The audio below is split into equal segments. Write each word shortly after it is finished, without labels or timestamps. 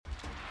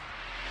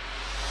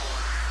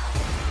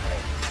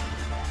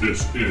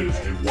This is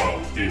a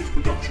Wild Games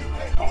Production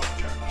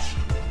podcast.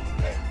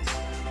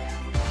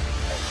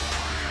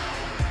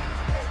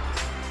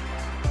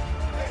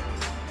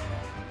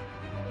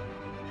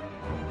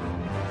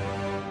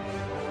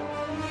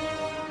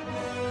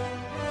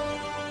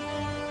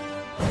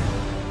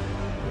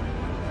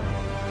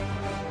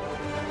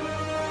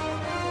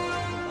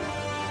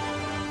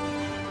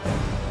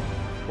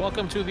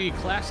 Welcome to the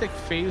Classic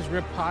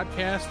Faserip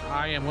podcast.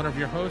 I am one of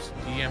your hosts,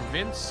 DM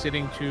Vince,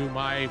 sitting to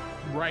my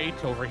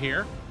right over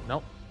here.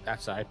 Nope,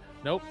 that side.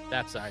 Nope,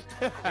 that side.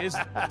 Is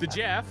the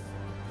Jeff.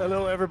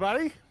 Hello,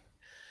 everybody.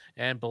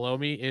 And below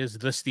me is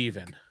the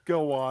Steven.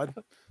 Go on.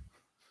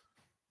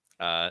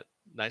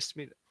 Nice to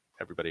meet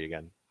everybody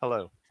again.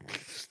 Hello.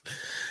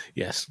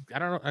 Yes. I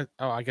don't know.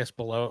 I guess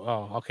below.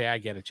 Oh, okay. I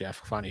get it, Jeff.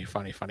 Funny.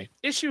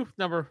 Issue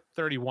number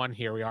 31.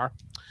 Here we are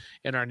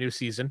in our new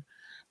season.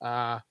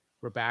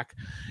 We're back,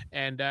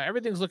 and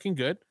everything's looking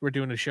good. We're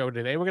doing a show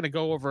today. We're going to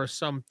go over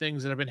some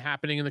things that have been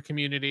happening in the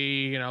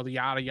community, the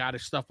yada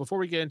stuff before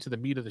we get into the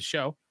meat of the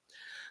show.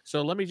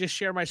 So let me just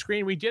share my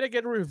screen. We did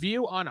get a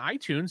review on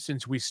iTunes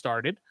since we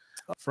started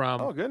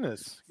from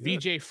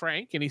VJ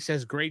Frank, and he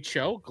says, great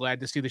show. Glad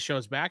to see the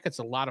show's back. It's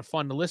a lot of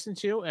fun to listen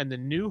to, and the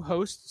new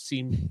host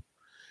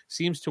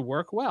seems to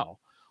work well.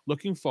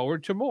 Looking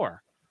forward to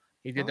more.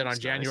 He did that on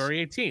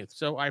January 18th.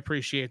 So I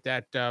appreciate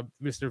that,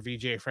 Mr.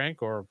 VJ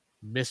Frank, or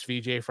Miss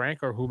VJ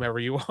Frank, or whomever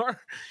you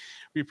are.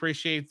 We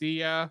appreciate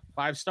the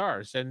 5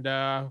 stars, and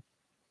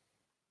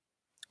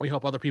we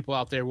hope other people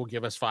out there will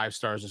give us 5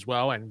 stars as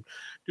well and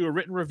do a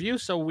written review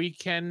so we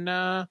can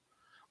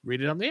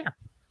read it on the air.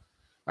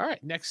 All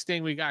right, next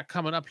thing we got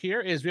coming up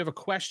here is we have a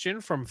question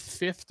from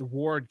Fifth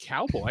Ward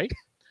Cowboy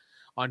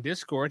on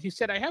Discord. He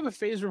said, I have a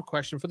Faserip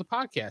question for the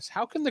podcast.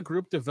 How can the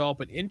group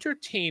develop an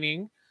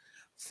entertaining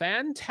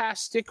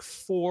Fantastic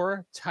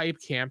Four type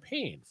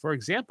campaign? For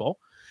example,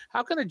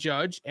 how can a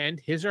judge and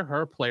his or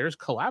her players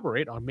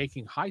collaborate on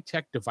making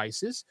high-tech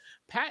devices,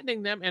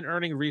 patenting them, and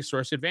earning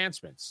resource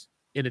advancements?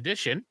 In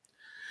addition,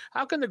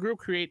 how can the group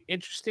create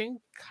interesting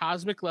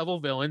cosmic-level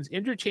villains,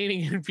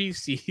 entertaining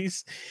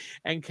NPCs,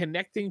 and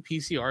connecting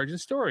PC origin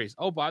stories?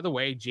 Oh, by the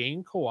way,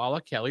 Jane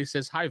Koala Kelly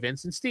says, hi,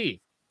 Vince and Steve.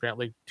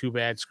 Apparently, too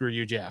bad. Screw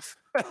you, Jeff.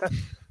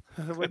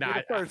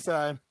 First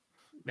time.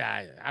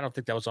 Nah, I don't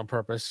think that was on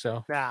purpose.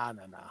 So No.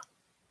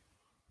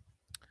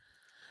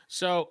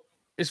 So,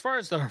 as far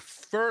as the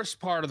first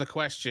part of the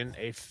question,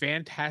 a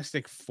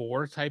Fantastic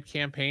Four type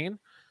campaign,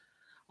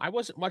 I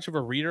wasn't much of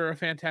a reader of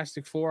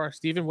Fantastic Four.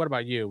 Steven, what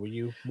about you? Were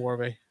you more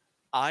of a...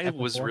 I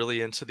was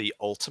really into the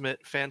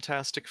Ultimate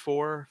Fantastic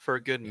Four for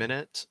a good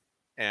minute,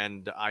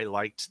 and I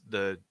liked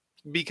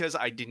because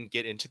I didn't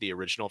get into the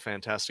original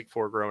Fantastic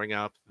Four growing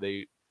up.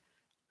 I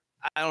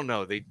don't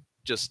know, they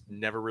just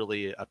never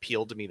really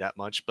appealed to me that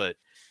much, but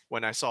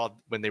when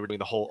they were doing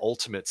the whole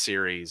Ultimate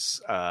series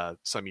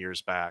some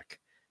years back,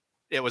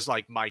 it was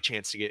like my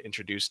chance to get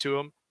introduced to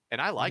them,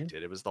 and I liked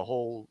it. It was the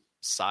whole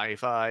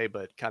sci-fi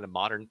but kind of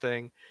modern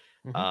thing.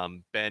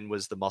 Ben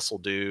was the muscle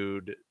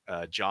dude.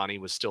 Johnny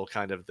was still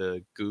kind of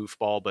the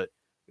goofball, but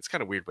it's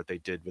kind of weird what they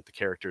did with the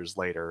characters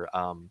later.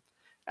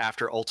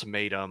 After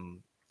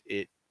Ultimatum,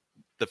 the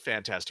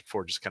Fantastic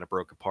Four just kind of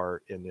broke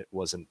apart, and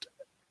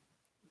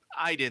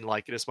I didn't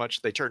like it as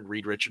much. They turned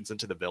Reed Richards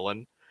into the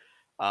villain.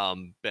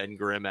 Ben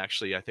Grimm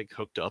actually, I think,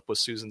 hooked up with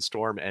Susan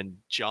Storm, and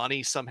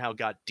Johnny somehow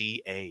got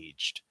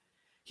de-aged.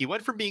 He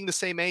went from being the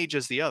same age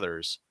as the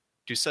others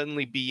to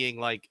suddenly being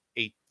like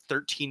a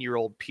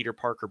 13-year-old Peter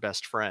Parker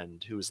best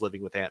friend who was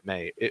living with Aunt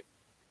May.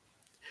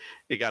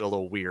 It got a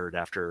little weird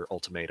after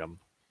Ultimatum.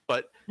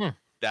 But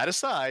that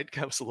aside,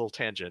 kind of a little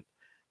tangent,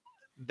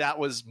 that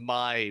was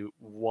my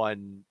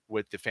one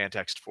with the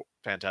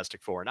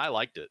Fantastic Four, and I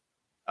liked it.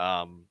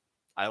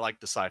 I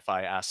liked the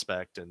sci-fi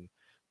aspect and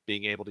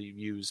being able to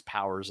use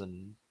powers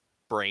and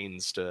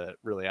brains to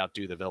really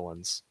outdo the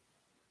villains.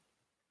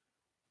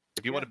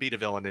 If you want to beat a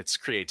villain, it's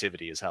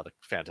creativity is how the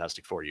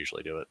Fantastic Four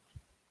usually do it.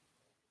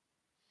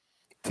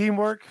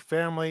 Teamwork,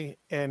 family,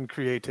 and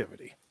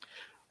creativity.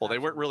 Well, they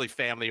weren't really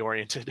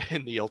family-oriented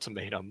in the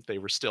Ultimatum. They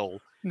were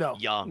still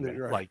young.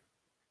 Right.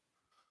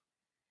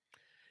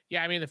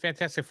 Yeah, I mean, the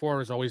Fantastic Four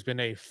has always been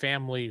a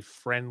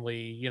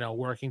family-friendly,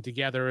 working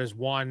together as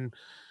one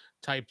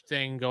type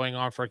thing going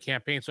on for a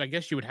campaign. So I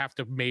guess you would have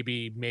to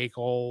maybe make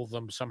all of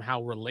them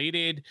somehow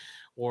related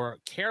or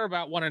care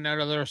about one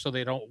another so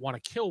they don't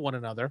want to kill one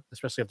another,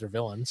 especially if they're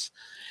villains,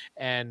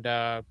 and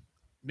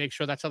make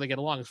sure that's how they get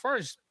along. As far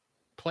as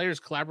players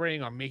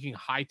collaborating on making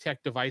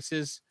high-tech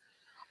devices,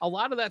 a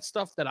lot of that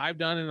stuff that I've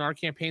done in our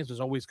campaigns was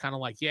always kind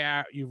of like,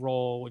 yeah, you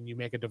roll and you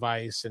make a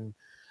device, and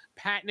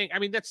patenting. I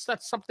mean, that's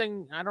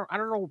something I don't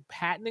know.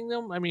 Patenting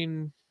them. I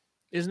mean,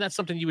 isn't that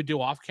something you would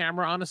do off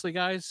camera? Honestly,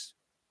 guys.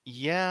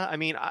 Yeah, I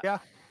mean,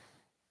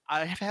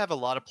 I have a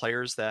lot of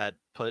players that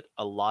put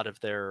a lot of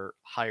their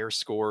higher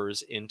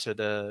scores into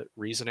the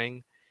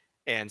reasoning,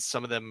 and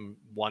some of them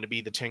want to be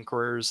the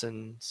tinkerers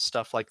and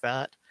stuff like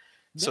that.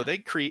 Yeah. So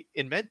they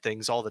invent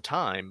things all the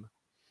time,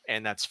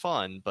 and that's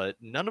fun, but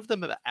none of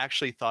them have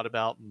actually thought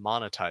about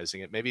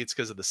monetizing it. Maybe it's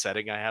because of the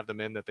setting I have them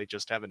in that they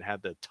just haven't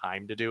had the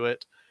time to do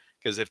it.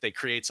 Because if they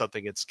create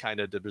something, it's kind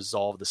of to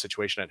resolve the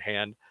situation at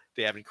hand.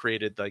 They haven't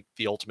created like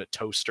the ultimate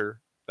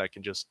toaster that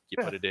can just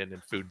you put it in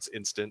and food's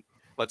instant.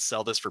 Let's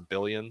sell this for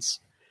billions.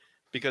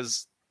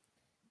 Because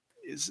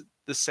is it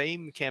the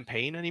same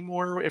campaign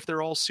anymore if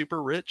they're all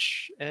super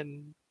rich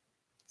and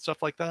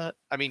stuff like that?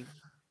 I mean,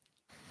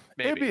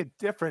 maybe. It'd be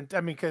different.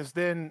 I mean, because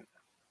then,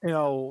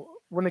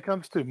 when it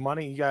comes to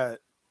money,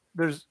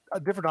 there's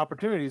different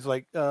opportunities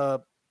like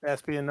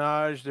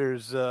espionage.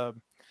 There's, well,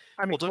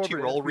 don't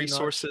you roll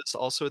resources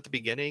also at the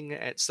beginning?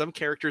 And some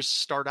characters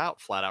start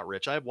out flat out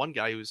rich. I have one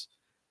guy who's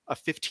a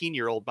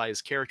 15-year-old by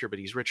his character, but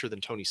he's richer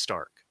than Tony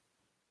Stark.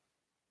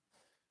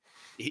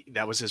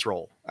 That was his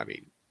role. I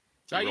mean,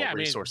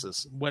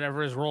 resources.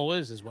 Whatever his role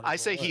is what I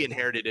say he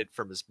inherited it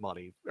from his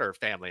money or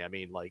family. I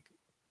mean, like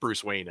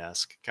Bruce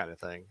Wayne-esque kind of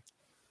thing.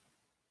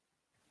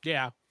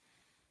 Yeah.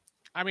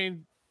 I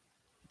mean,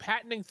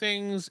 patenting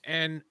things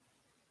and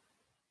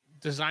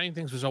designing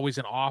things was always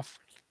an off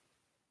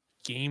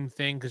game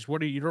thing because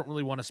you don't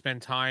really want to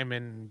spend time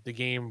in the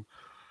game,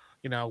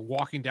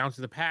 walking down to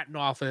the patent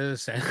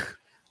office. And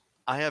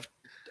I have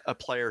a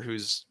player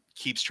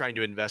keeps trying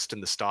to invest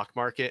in the stock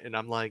market, and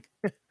I'm like,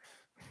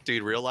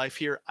 dude, real life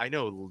here, I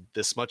know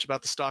this much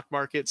about the stock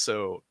market,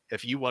 so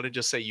if you want to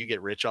just say you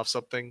get rich off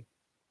something,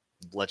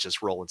 let's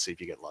just roll and see if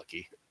you get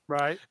lucky.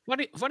 Right.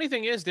 Funny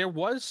thing is, there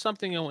was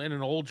something in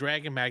an old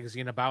Dragon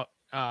magazine about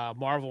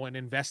Marvel and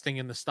investing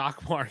in the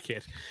stock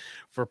market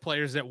for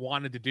players that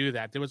wanted to do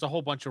that. There was a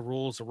whole bunch of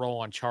rules to roll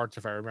on charts,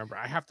 if I remember.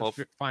 I have to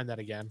find that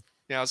again.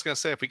 Yeah, I was going to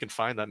say, if we can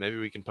find that, maybe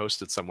we can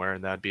post it somewhere,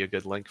 and that'd be a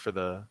good link for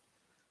the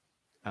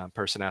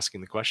person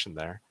asking the question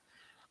there.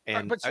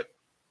 And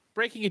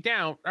breaking it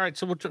down, all right,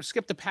 so we'll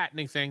skip the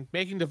patenting thing,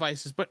 making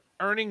devices, but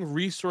earning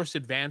resource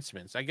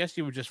advancements. I guess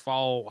you would just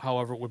follow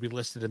however it would be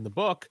listed in the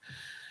book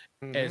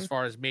as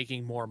far as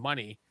making more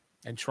money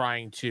and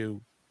trying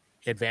to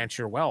advance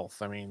your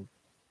wealth. I mean,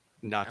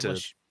 not to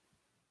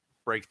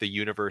break the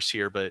universe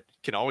here, but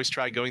can always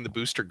try going the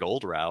booster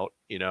gold route,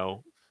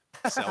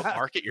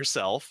 market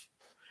yourself.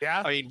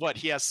 Yeah. I mean,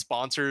 he has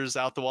sponsors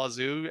out the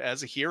wazoo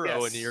as a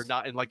hero, and you're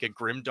not in like a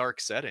grim,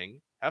 dark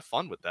setting. Have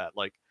fun with that.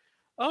 Like,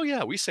 oh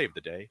yeah, we saved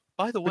the day.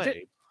 By the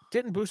way,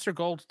 didn't Booster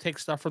Gold take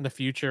stuff from the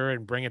future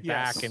and bring it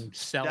back and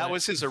sell it? That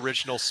was his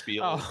original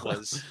spiel.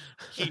 Was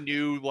he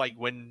knew like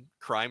when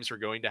crimes were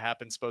going to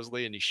happen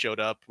supposedly, and he showed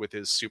up with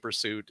his super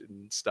suit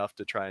and stuff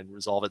to try and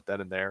resolve it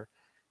then and there,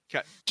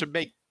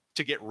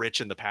 to get rich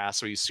in the past,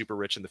 so he's super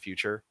rich in the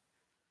future.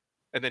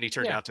 And then he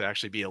turned out to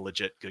actually be a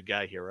legit good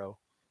guy hero.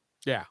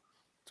 Yeah.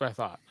 That's what I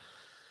thought.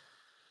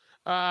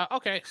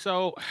 Okay,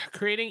 so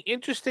creating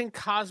interesting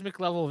cosmic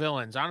level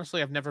villains.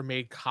 Honestly, I've never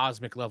made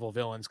cosmic level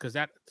villains because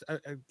that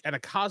at a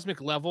cosmic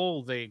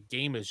level, the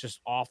game is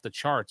just off the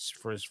charts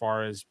for as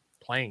far as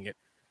playing it.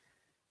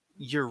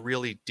 You're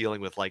really dealing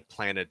with like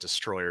planet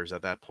destroyers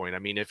at that point. I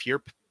mean, if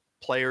your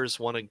players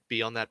want to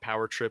be on that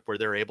power trip where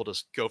they're able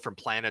to go from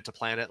planet to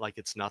planet like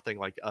it's nothing,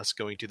 like us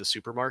going to the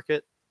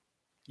supermarket,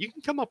 you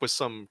can come up with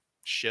some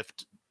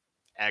Shift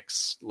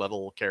X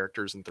level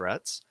characters and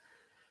threats.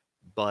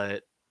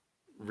 But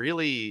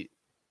really,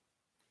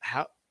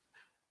 how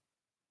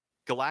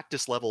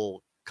Galactus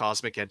level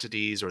cosmic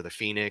entities or the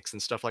Phoenix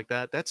and stuff like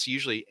that, that's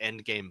usually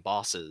end game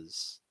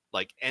bosses.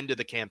 Like end of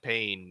the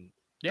campaign,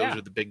 those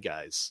are the big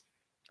guys.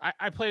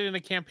 I played in a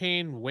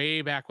campaign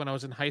way back when I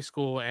was in high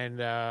school, and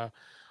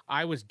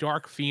I was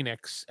Dark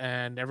Phoenix,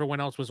 and everyone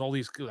else was all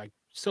these like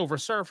Silver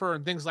Surfer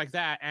and things like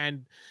that.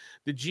 And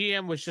the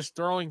GM was just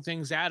throwing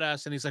things at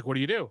us, and he's like, "What do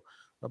you do?"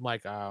 I'm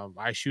like,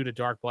 I shoot a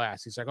dark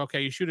blast. He's like,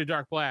 okay, you shoot a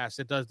dark blast.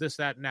 It does this,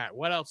 that, and that.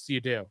 What else do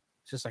you do?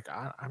 It's just like,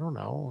 I don't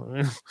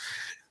know.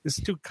 It's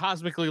too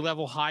cosmically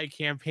level high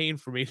campaign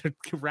for me to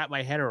wrap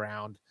my head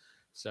around.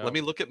 So let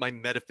me look at my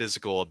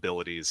metaphysical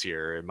abilities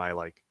here. And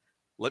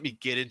let me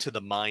get into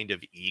the mind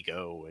of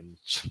ego. And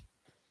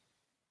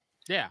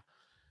yeah.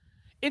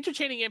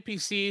 Entertaining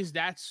NPCs,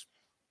 that's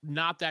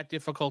not that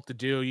difficult to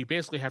do. You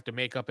basically have to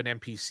make up an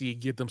NPC,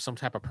 give them some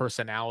type of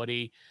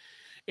personality.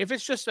 If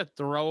it's just a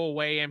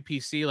throwaway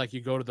NPC, like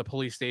you go to the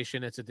police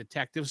station, it's a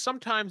detective.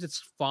 Sometimes it's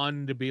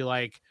fun to be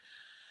like,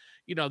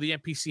 the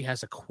NPC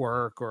has a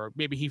quirk, or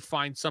maybe he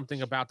finds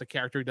something about the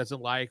character he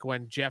doesn't like.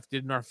 When Jeff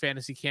did in our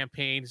fantasy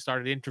campaign,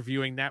 started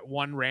interviewing that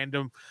one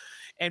random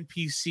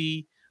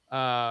NPC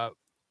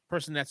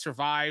person that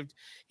survived.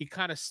 He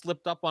kind of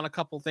slipped up on a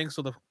couple things,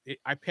 so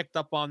I picked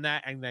up on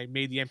that, and I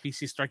made the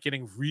NPC start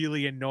getting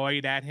really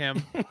annoyed at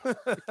him.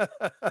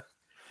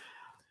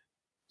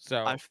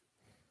 So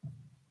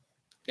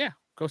yeah,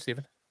 go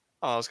Steven.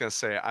 I was going to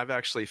say, I've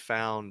actually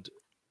found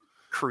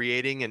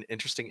creating an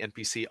interesting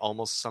NPC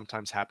almost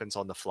sometimes happens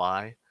on the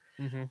fly.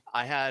 Mm-hmm.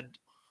 I had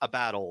a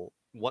battle,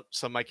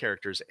 some of my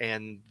characters,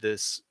 and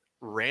this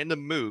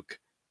random mook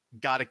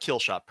got a kill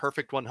shot,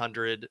 perfect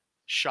 100,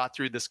 shot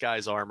through this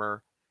guy's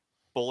armor,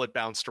 bullet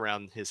bounced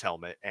around his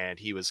helmet, and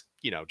he was,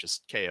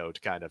 just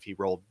KO'd kind of. He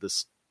rolled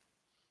this,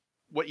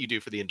 what you do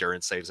for the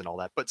endurance saves and all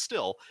that. But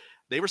still,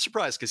 they were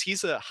surprised because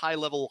he's a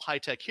high-level,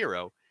 high-tech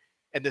hero,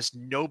 and this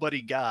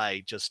nobody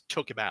guy just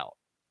took him out.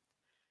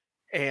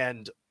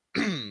 And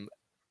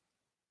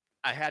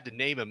I had to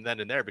name him then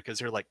and there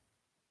because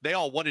they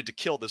all wanted to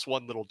kill this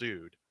one little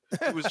dude.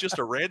 It was just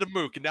a random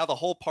mook, and now the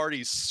whole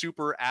party's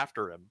super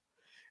after him,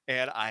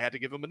 and I had to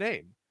give him a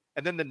name.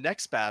 And then the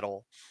next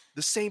battle,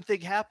 the same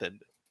thing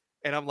happened,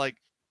 and I'm like,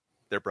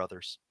 they're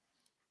brothers.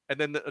 And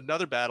then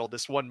another battle,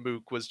 this one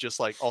mook was just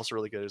like also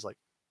really good. It was like,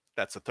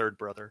 that's a third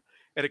brother,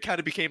 and it kind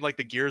of became like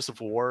the Gears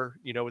of War,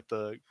 with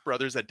the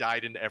brothers that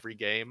died in every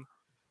game.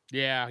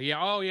 Yeah.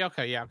 Oh, yeah.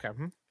 Okay.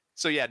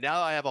 So yeah,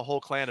 now I have a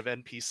whole clan of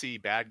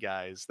NPC bad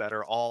guys that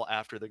are all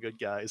after the good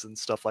guys and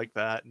stuff like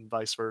that, and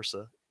vice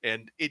versa.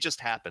 And it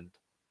just happened.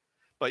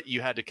 But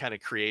you had to kind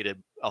of create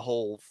a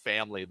whole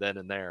family then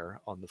and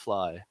there on the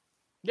fly.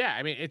 Yeah,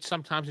 I mean,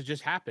 sometimes it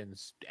just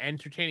happens.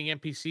 Entertaining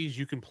NPCs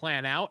you can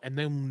plan out, and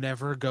they'll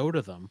never go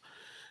to them.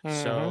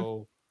 Mm-hmm.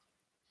 So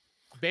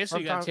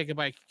basically, you got to take it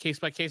by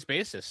case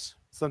basis.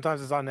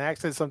 Sometimes it's on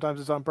accident, sometimes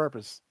it's on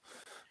purpose.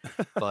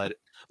 But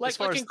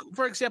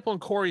for example, in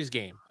Corey's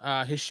game,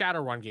 his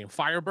Shadowrun game,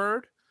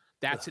 Firebird,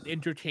 that's an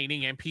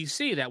entertaining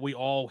NPC that we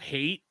all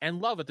hate and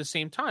love at the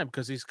same time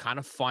because he's kind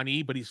of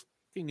funny, but he's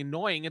fucking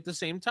annoying at the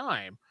same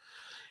time.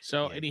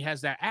 So, and he has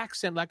that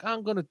accent, like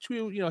I'm gonna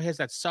do, he has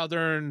that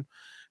Southern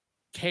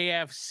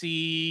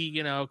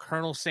KFC,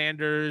 Colonel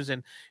Sanders,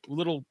 and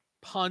little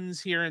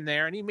puns here and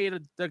there, and he made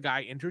the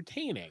guy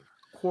entertaining,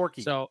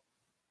 quirky, so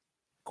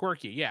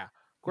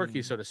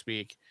so to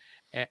speak.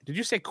 Did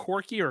you say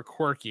quirky or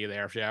quirky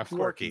there, Jeff?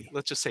 Quirky.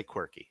 Let's just say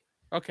quirky.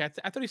 Okay,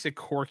 I thought he said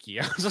Corky.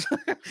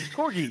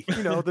 Corgi,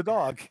 the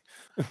dog.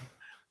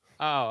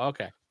 Oh,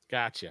 okay,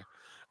 gotcha.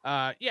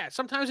 Yeah,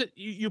 sometimes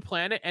you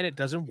plan it and it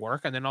doesn't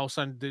work, and then all of a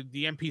sudden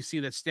the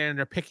NPC that's standing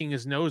there picking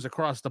his nose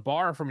across the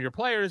bar from your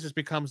players just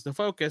becomes the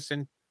focus,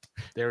 and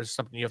there's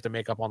something you have to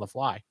make up on the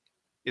fly.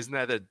 Isn't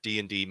that a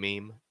D&D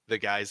meme? The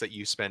guys that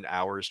you spend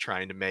hours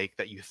trying to make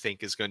that you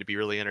think is going to be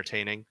really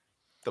entertaining,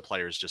 the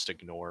players just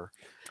ignore.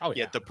 Oh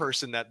yeah. Yet the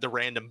person that the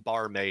random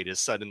barmaid is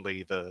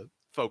suddenly the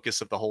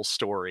focus of the whole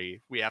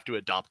story. We have to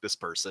adopt this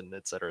person,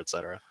 et cetera, et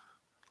cetera.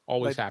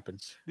 Always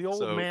happens. The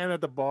old man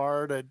at the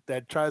bar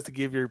that tries to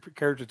give your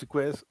characters a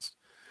quiz.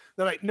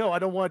 They're like, no, I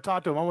don't want to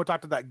talk to him. I want to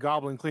talk to that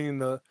goblin cleaning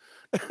the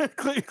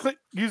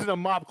using a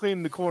mop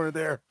cleaning the corner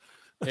there.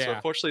 Yeah. So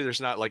unfortunately,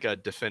 there's not like a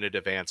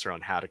definitive answer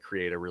on how to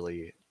create a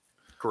really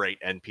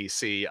great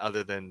NPC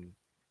other than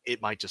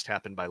it might just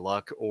happen by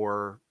luck,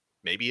 or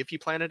maybe if you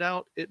plan it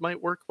out, it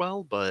might work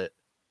well, but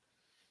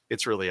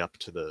it's really up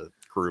to the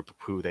group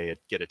who they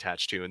get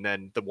attached to. And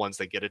then the ones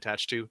they get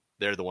attached to,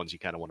 they're the ones you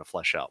kind of want to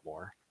flesh out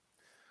more.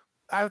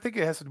 I think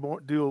it has to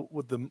do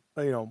with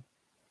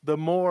the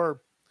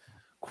more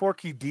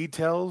quirky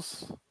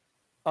details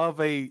of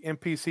a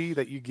NPC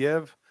that you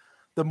give,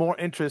 the more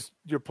interest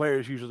your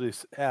players usually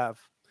have.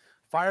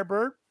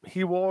 Firebird,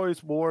 he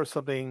always wore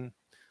something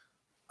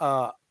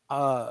bright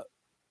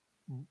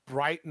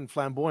and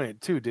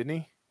flamboyant too, didn't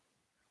he?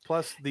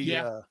 Plus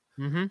the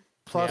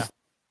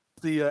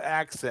the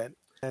accent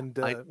and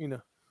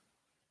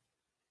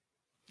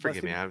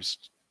Forgive me, I was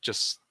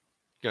just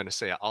going to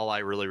say all I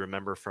really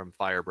remember from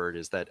Firebird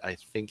is that I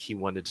think he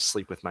wanted to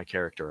sleep with my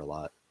character a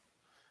lot.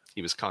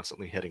 He was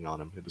constantly hitting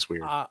on him. It was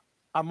weird.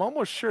 I'm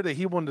almost sure that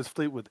he wanted to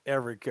sleep with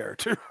every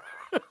character.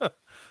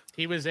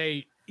 He was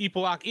a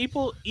equal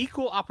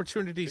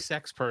opportunity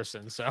sex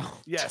person. So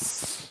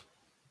yes.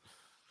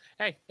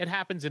 Hey, it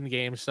happens in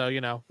games, so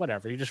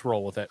whatever. You just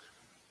roll with it.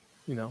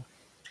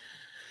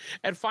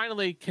 And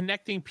finally,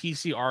 connecting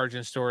PC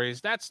origin stories.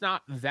 That's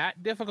not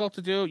that difficult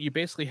to do. You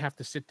basically have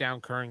to sit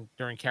down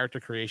during character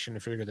creation to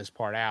figure this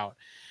part out.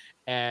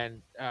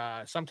 And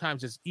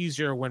sometimes it's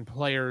easier when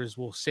players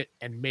will sit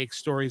and make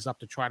stories up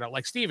to try to,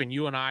 like Steven,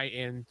 you and I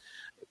in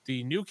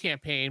the new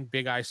campaign,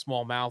 Big Eye,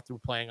 Small Mouth,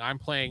 I'm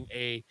playing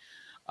a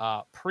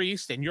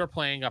priest and you're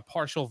playing a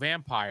partial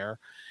vampire.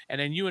 And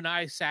then you and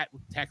I sat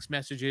with text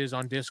messages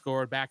on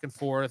Discord back and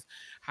forth,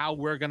 how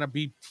we're going to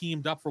be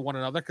teamed up for one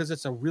another, because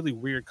it's a really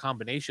weird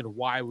combination of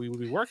why we would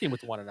be working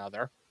with one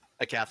another.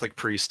 A Catholic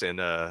priest and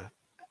a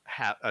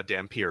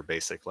Dampier,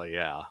 basically,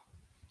 yeah.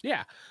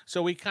 Yeah,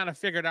 so we kind of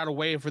figured out a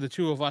way for the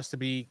two of us to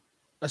be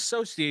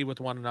associated with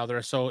one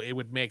another so it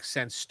would make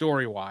sense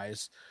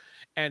story-wise.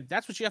 And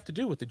that's what you have to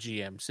do with the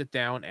GM. Sit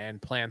down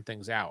and plan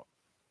things out.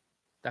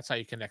 That's how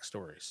you connect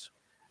stories.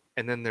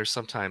 And then there's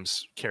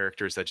sometimes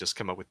characters that just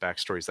come up with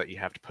backstories that you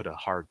have to put a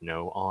hard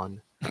no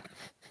on.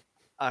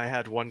 I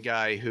had one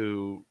guy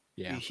who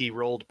he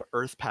rolled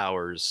earth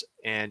powers,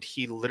 and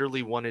he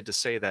literally wanted to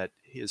say that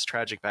his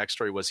tragic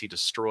backstory was he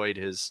destroyed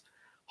his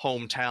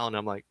hometown.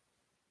 I'm like,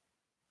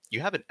 you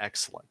have an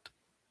excellent.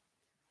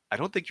 I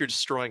don't think you're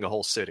destroying a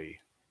whole city.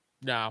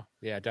 No,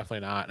 yeah,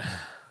 definitely not.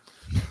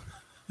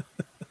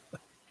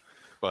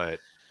 But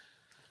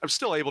I'm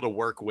still able to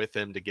work with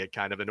him to get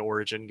kind of an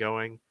origin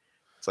going.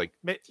 It's like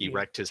he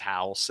wrecked his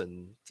house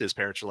and his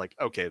parents are like,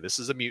 okay, this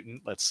is a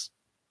mutant. Let's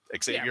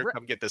Xavier,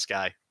 come get this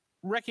guy.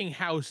 Wrecking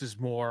house is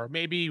more,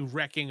 maybe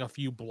wrecking a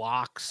few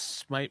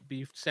blocks might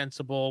be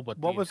sensible. But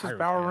what was his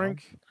power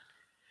rank?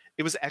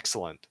 It was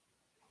excellent.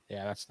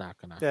 Yeah, that's not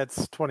gonna.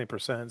 That's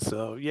 20%.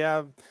 So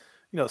yeah,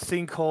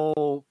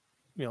 sinkhole,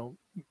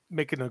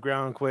 making a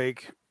ground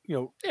quake,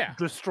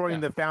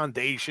 destroying the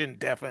foundation.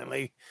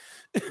 Definitely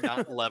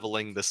Not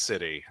leveling the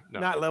city. No.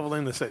 not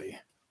leveling the city.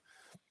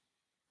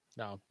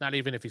 No, not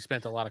even if he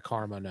spent a lot of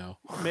karma. No,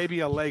 Maybe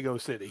a Lego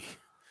city.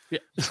 yeah,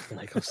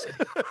 Lego City.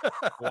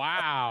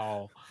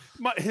 Wow.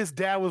 His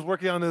dad was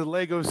working on his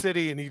Lego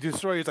city, and he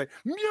destroyed. He's like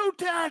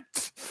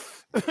mutant.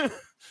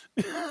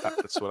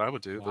 That's what I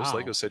would do. Those Wow.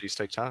 Lego cities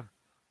take time.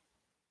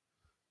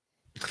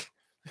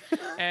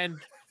 And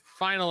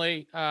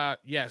finally,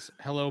 yes,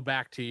 hello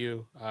back to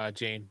you,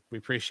 Jane. We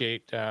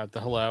appreciate the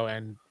hello,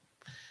 and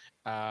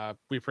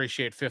we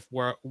appreciate Fifth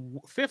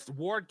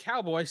Ward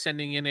Cowboy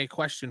sending in a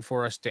question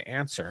for us to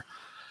answer.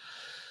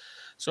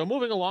 So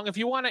moving along, if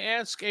you want to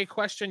ask a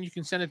question, you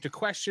can send it to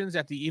questions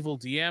at the evil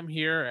DM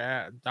here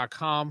at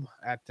 .com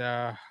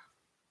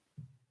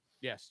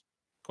yes,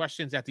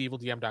 questions at the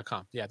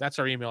evildm.com. Yeah, that's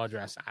our email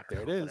address. I don't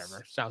know. There it is.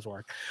 Whatever. Sounds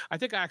work. I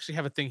think I actually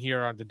have a thing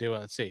here on to do it.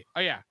 Let's see. Oh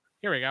yeah,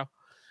 here we go.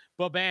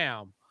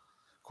 Ba-bam.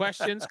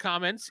 Questions,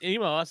 comments,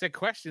 email us at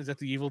questions at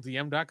the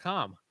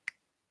evildm.com.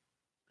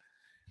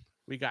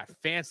 We got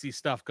fancy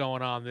stuff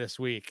going on this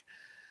week.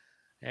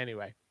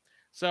 Anyway.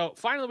 So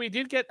finally, we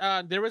did get,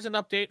 there was an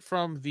update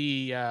from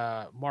the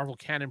Marvel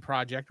Canon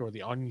Project, or the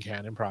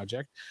Uncanon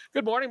Project.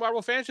 Good morning,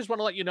 Marvel fans. Just want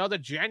to let you know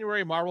that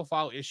January Marvel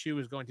File issue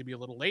is going to be a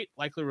little late,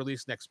 likely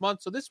released next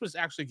month. So this was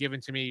actually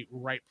given to me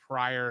right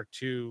prior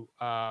to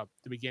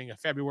the beginning of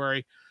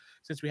February,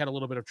 since we had a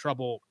little bit of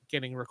trouble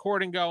getting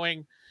recording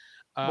going.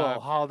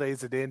 Well,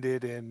 holidays had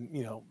ended, and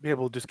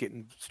people just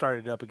getting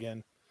started up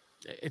again.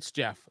 It's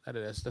Jeff. That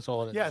it is. That's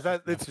all it is. Yeah,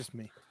 that's just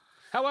me.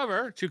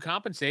 However, to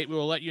compensate, we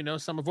will let you know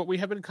some of what we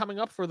have been coming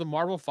up for the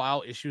Marvel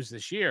File issues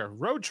this year.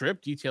 Road Trip,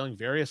 detailing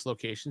various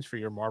locations for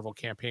your Marvel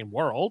campaign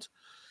world.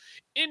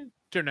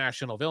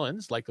 International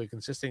Villains, likely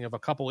consisting of a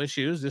couple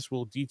issues. This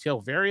will detail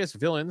various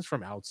villains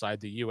from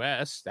outside the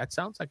U.S. That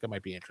sounds like it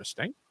might be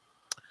interesting.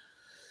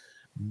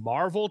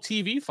 Marvel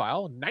TV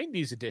File,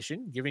 90s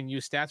edition, giving you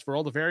stats for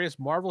all the various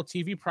Marvel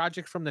TV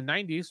projects from the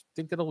 90s.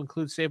 Think it'll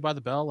include Saved by the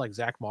Bell, like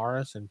Zach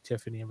Morris and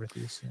Tiffany and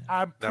Mathias. Yeah.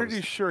 I'm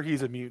pretty sure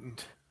he's a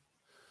mutant.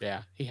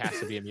 Yeah, he has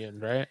to be a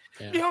mutant, right?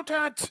 Yeah.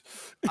 Mutant!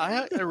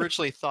 I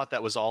originally thought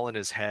that was all in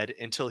his head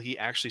until he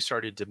actually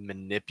started to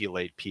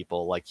manipulate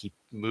people. Like, he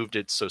moved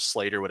it so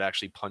Slater would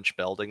actually punch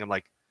Belding. I'm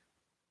like,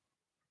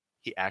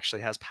 he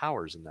actually has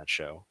powers in that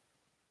show.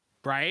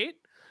 Right?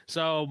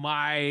 So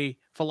my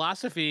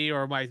philosophy,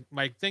 or my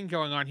thing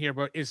going on here,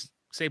 but is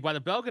Saved by the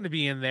Bell going to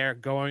be in there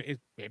going,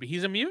 maybe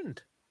he's a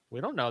mutant.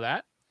 We don't know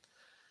that.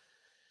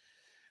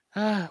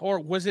 Or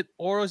was it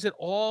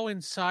all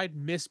inside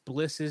Miss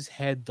Bliss's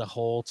head the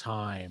whole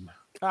time?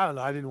 I don't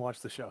know. I didn't watch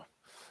the show.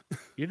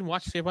 You didn't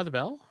watch Saved by the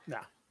Bell? No.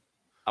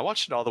 I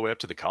watched it all the way up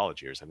to the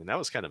college years. I mean, that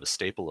was kind of a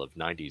staple of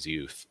 90s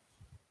youth.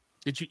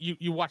 Did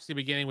you watched the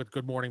beginning with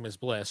Good Morning Miss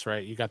Bliss,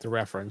 right? You got the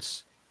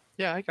reference.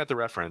 Yeah, I got the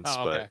reference,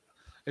 Oh, okay. but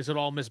Is it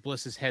all Miss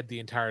Bliss's head the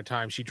entire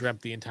time? She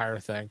dreamt the entire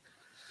thing.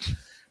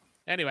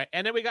 Anyway,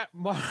 and then we got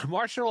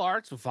Martial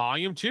Arts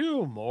Volume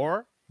 2,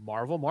 more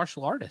Marvel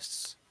martial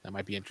artists. That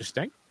might be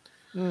interesting.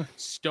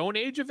 Stone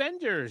Age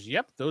Avengers.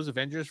 Yep, those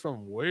Avengers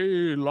from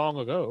way long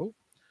ago.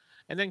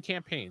 And then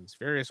campaigns.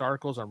 Various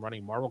articles on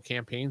running Marvel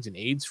campaigns and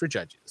aids for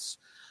judges.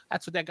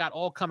 That's what that got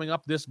all coming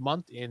up this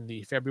month in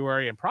the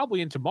February and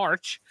probably into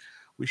March.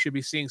 We should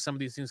be seeing some of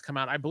these things come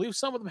out. I believe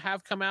some of them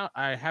have come out.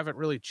 I haven't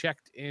really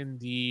checked in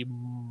the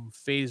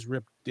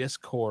Faserip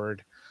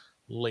Discord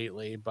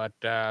lately, but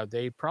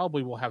they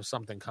probably will have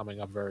something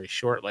coming up very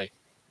shortly.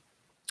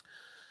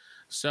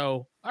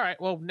 So, all right.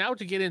 Well, now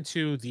to get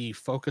into the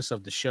focus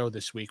of the show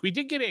this week. We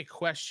did get a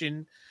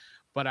question,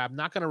 but I'm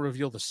not going to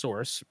reveal the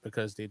source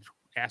because they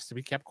asked to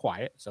be kept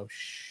quiet. So,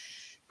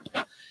 shh.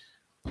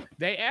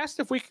 They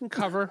asked if we can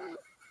cover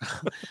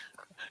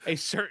a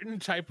certain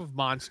type of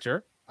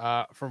monster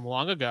from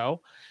long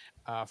ago,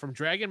 from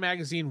Dragon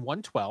Magazine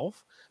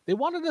 112. They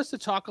wanted us to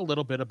talk a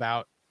little bit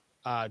about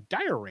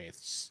dire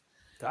wraiths.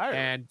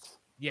 And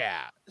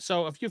yeah,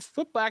 so if you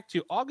flip back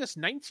to August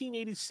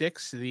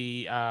 1986,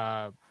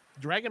 the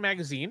Dragon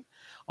Magazine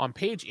on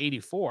page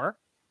 84,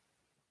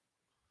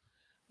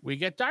 we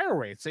get dire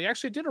wraiths. They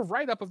actually did a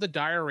write-up of the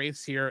dire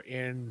wraiths here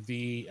in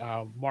the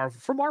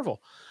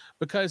Marvel,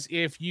 because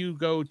if you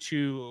go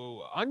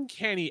to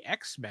Uncanny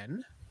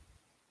X-Men,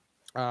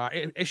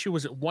 issue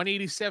was at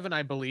 187,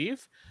 I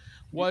believe,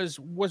 was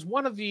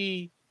one of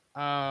the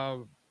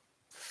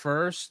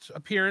first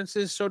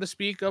appearances, so to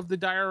speak, of the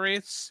dire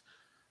wraiths.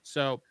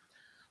 So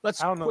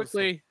let's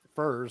quickly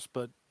first,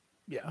 but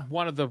yeah,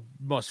 one of the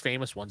most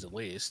famous ones, at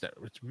least.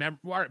 It's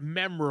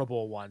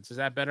memorable ones. Is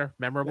that better?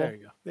 Memorable.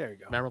 There you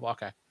go. Memorable.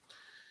 Okay.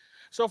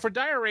 So for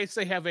dire wraiths,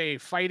 they have a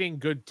fighting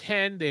good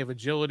 10. They have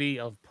agility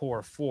of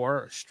poor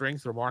 4,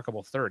 strength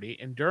remarkable 30,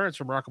 endurance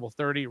remarkable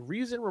 30,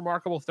 reason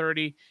remarkable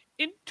 30,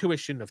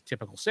 intuition of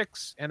typical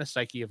 6, and a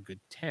psyche of good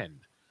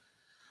 10.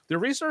 Their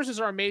resources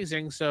are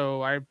amazing,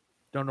 so I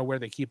don't know where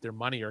they keep their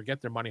money or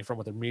get their money from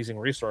with amazing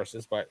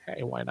resources, but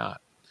hey, why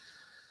not?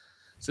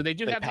 So they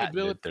have the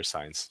ability. Their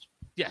science.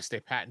 Yes, they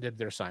patented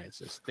their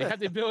sciences. They have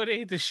the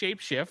ability to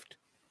shapeshift.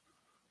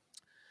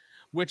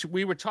 which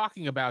we were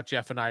talking about,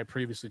 Jeff and I,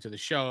 previously to the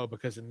show,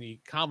 because in the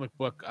comic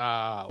book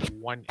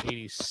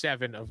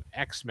 187 of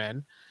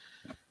X-Men,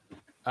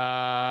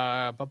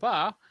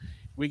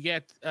 we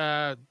get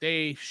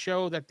they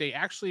show that they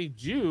actually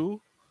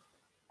do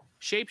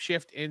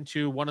shapeshift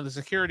into one of the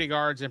security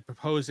guards and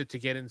propose it to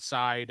get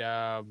inside.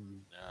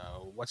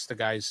 What's the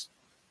guy's?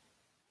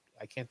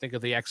 I can't think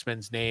of the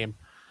X-Men's name.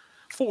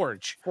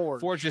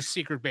 Forge's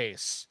secret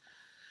base.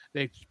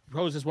 They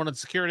pose as one of the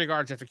security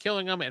guards after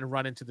killing him and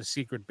run into the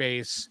secret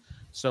base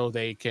so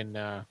they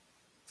can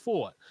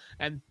fool it.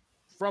 And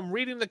from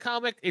reading the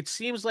comic, it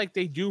seems like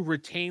they do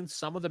retain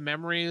some of the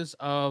memories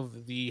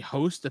of the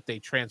host that they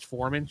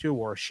transform into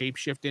or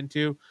shapeshift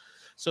into,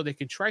 so they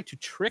can try to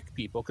trick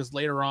people, because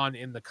later on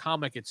in the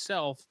comic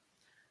itself,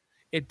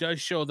 it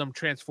does show them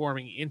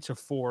transforming into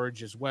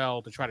Forge as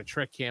well to try to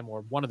trick him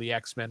or one of the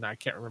X-Men. I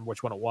can't remember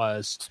which one it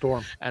was.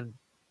 Storm. And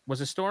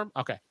was it Storm?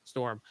 Okay,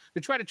 Storm. To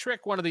try to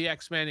trick one of the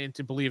X-Men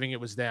into believing it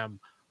was them.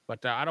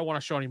 But I don't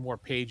want to show any more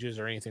pages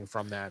or anything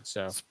from that.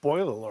 So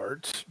spoiler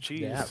alert.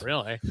 Jeez. Yeah,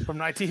 really. From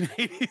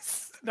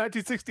 1980s,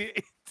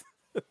 1968.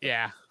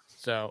 Yeah.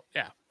 So,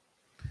 yeah.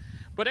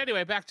 But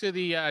anyway, back to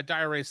the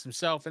Dire Wraiths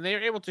themselves. And they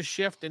are able to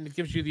shift, and it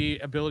gives you the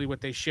ability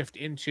what they shift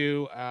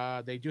into.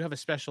 They do have a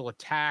special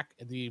attack.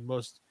 The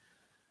most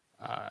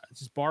it's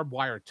this barbed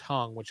wire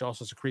tongue, which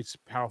also secretes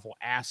powerful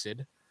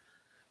acid,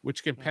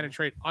 which can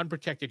penetrate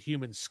unprotected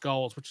human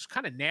skulls, which is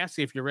kind of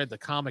nasty if you read the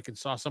comic and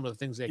saw some of the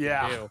things they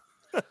can do.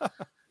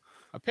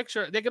 A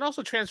picture. They can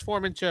also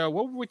transform into,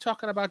 what were we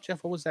talking about,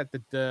 Jeff? What was that?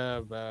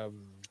 The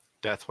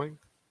Deathwing.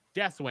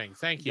 Deathwing.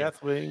 Thank you.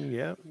 Deathwing.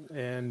 Yeah.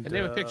 And they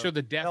have a picture of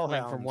the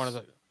Deathwing from one of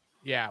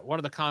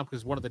the comics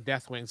is one of the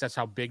Deathwings. That's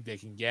how big they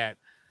can get,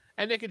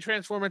 and they can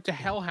transform into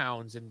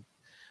Hellhounds. And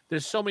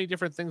there's so many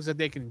different things that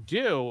they can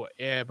do,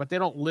 but they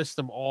don't list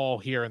them all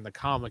here in the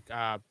comic,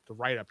 the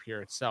write up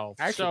here itself.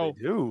 Actually,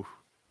 they do.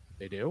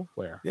 They do?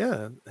 Where?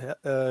 Yeah.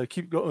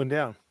 Keep going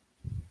down.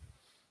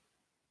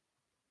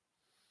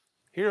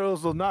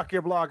 Heroes will knock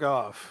your block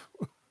off.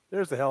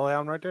 There's the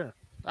Hellhound right there.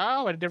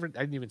 Oh, I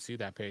didn't even see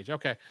that page.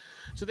 Okay.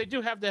 So they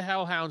do have the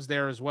Hellhounds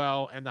there as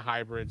well, and the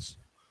hybrids.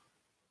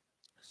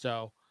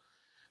 So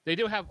they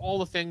do have all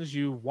the things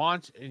you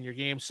want in your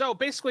game. So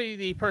basically,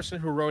 the person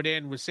who wrote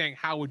in was saying,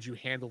 how would you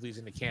handle these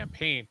in the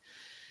campaign?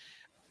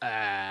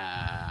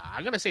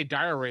 I'm going to say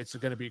Dire Wraiths are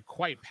going to be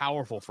quite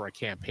powerful for a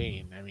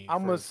campaign. I mean,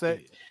 I'm going to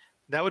say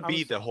that would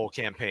be the whole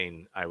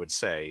campaign, I would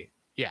say.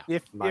 Yeah.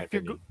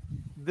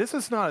 This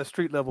is not a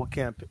street level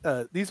camp.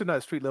 These are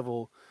not street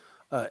level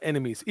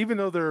enemies, even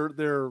though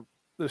their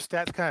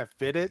stats kind of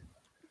fit it.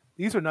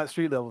 These are not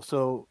street level.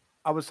 So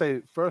I would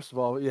say, first of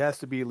all, it has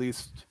to be at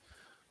least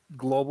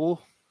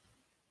global.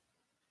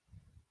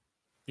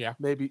 Yeah.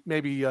 Maybe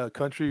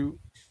countrywide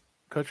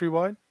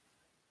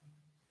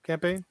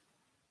campaign.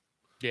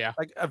 Yeah.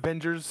 Like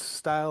Avengers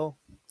style.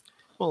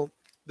 Well,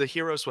 the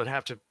heroes would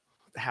have to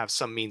have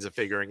some means of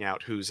figuring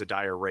out who's a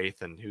Dire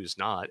Wraith and who's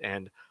not.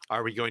 And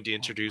are we going to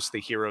introduce the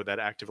hero that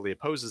actively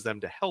opposes them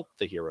to help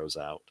the heroes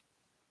out?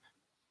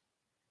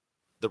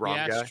 The wrong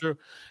guy? That's true.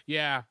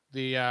 Yeah.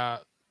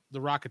 The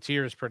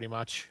Rocketeers, pretty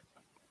much.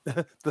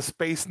 The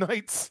Space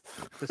Knights.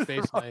 The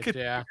Space Knights,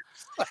 yeah.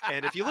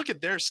 And if you look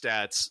at their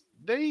stats,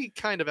 they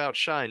kind of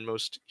outshine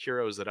most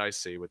heroes that I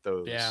see with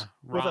those. Yeah.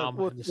 With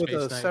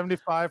a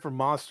 75 for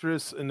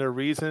monstrous in their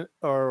reason,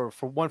 or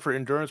for one for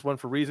endurance, one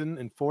for reason,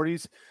 and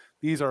 40s.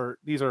 These are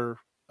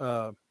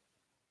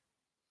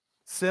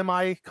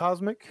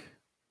semi-cosmic.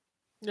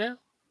 Yeah.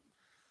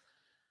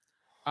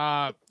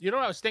 You know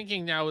what I was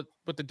thinking now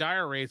with the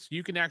Dire Wraiths,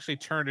 you can actually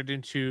turn it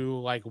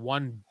into like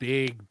one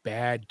big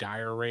bad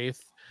Dire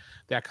Wraith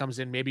that comes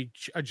in, maybe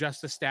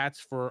adjust the stats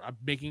for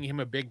making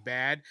him a big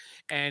bad.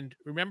 And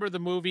remember the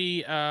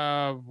movie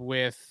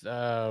with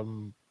I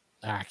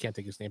can't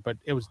think of his name, but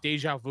it was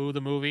Deja Vu, the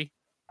movie.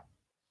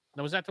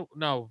 No, was that the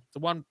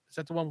one? Is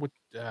that the one with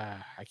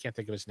I can't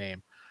think of his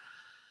name.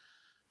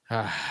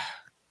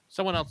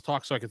 Someone else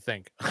talk so I could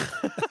think.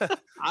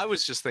 I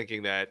was just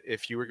thinking that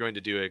if you were going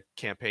to do a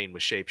campaign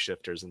with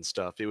shapeshifters and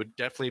stuff, it would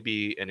definitely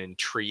be an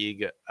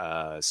intrigue,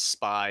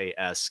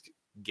 spy-esque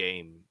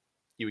game.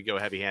 You would go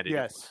heavy-handed.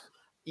 Yes.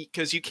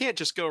 Because you can't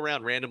just go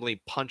around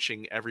randomly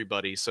punching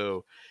everybody.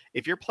 So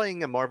if you're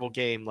playing a Marvel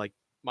game like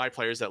my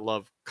players that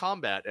love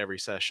combat every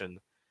session,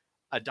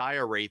 a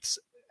Dire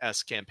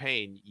Wraiths-esque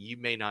campaign, you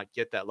may not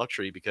get that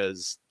luxury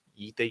because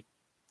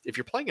if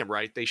you're playing them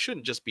right, they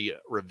shouldn't just be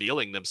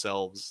revealing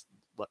themselves,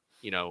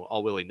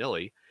 all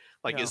willy-nilly.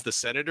 Like, is the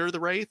senator the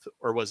Wraith,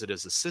 or was it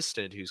his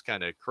assistant who's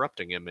kind of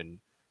corrupting him and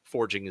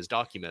forging his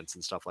documents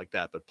and stuff like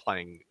that, but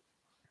playing,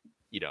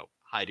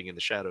 hiding in the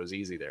shadows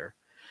easy there.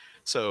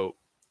 So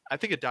I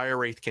think a Dire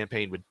Wraith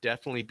campaign would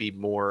definitely be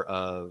more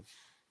of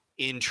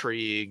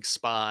intrigue,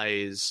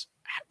 spies,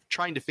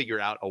 trying to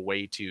figure out a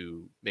way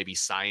to maybe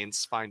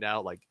find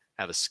out, like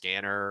have a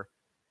scanner,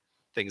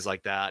 things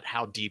like that.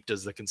 How deep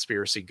does the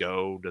conspiracy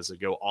go? Does it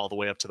go all the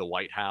way up to the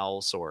White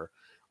House, or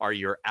are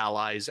your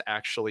allies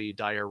actually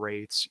Dire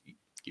Wraiths?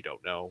 You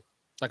don't know.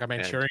 Like a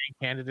Manchurian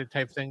candidate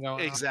type thing going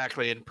on?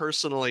 Exactly. And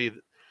personally,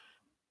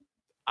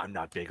 I'm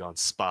not big on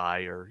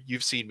spy, or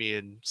you've seen me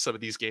in some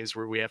of these games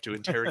where we have to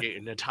interrogate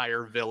an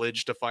entire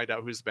village to find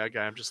out who's the bad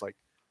guy. I'm just like,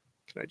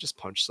 can I just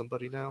punch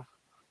somebody now?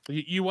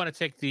 You want to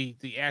take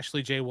the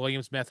Ashley J.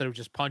 Williams method of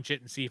just punch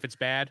it and see if it's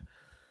bad?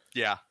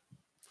 Yeah,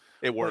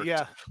 it worked. Well,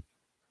 yeah,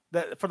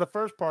 that for the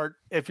first part,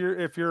 if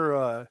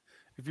your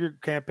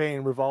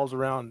campaign revolves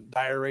around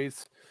dire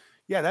wraiths,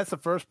 yeah, that's the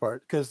first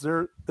part because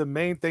the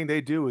main thing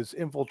they do is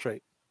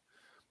infiltrate.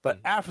 But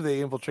after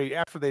they infiltrate,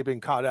 after they've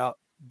been caught out,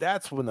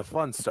 that's when the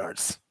fun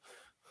starts.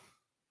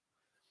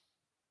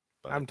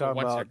 But I'm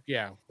talking about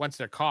once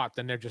they're caught,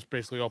 then they're just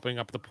basically opening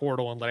up the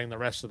portal and letting the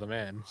rest of them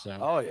in. So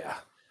oh yeah.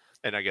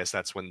 And I guess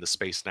that's when the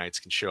Space Knights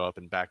can show up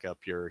and back up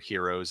your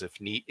heroes if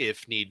need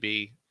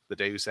be. The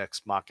Deus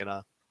Ex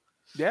Machina.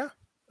 Yeah,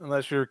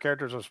 unless your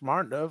characters are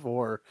smart enough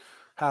or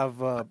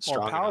have or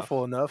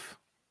powerful enough,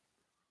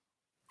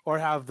 or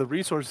have the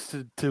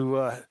resources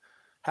to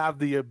have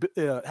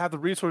the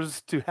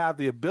resources to have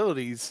the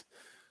abilities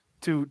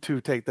to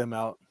take them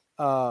out.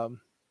 I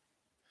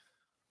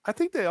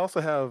think they also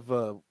have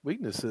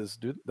weaknesses,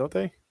 don't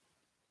they?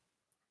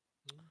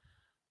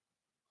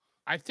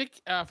 I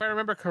think if I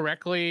remember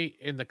correctly,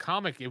 in the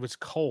comic it was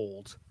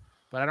cold,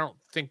 but I don't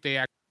think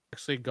they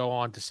actually go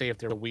on to say if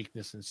there's a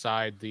weakness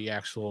inside the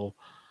actual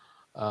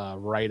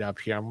write-up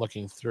here. I'm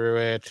looking through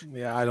it.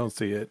 Yeah, I don't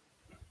see it.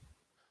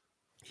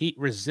 Heat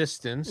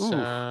resistance.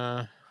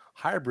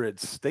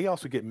 Hybrids. They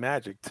also get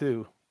magic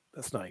too.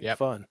 That's not even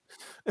fun.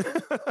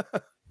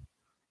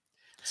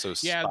 So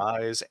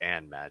spies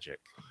and magic.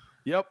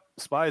 Yep,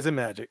 spies and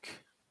magic.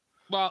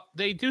 Well,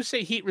 they do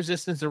say heat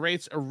resistance. The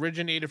Wraiths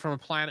originated from a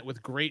planet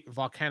with great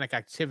volcanic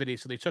activity,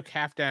 so they took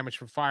half damage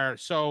from fire.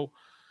 So,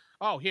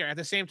 here, at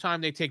the same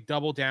time, they take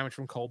double damage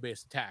from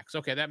cold-based attacks.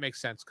 Okay, that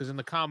makes sense, because in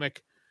the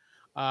comic,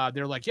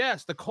 they're like,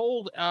 yes, the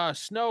cold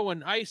snow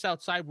and ice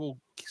outside will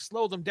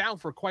slow them down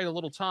for quite a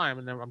little time.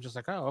 And then I'm just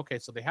like, oh, okay,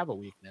 so they have a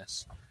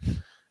weakness.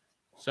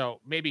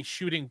 So maybe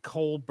shooting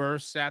cold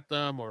bursts at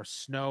them or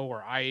snow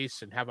or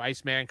ice and have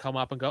Iceman come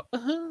up and go,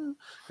 and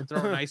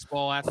throw an ice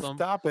ball at them.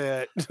 Stop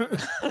it.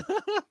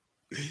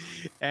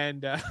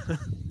 And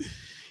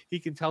he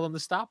can tell them to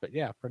stop it.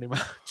 Yeah, pretty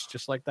much.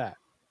 Just like that.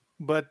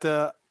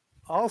 But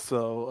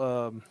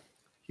also...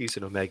 he's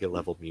an Omega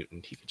level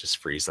mutant. He could just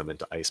freeze them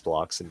into ice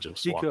blocks and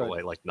just walk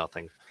away like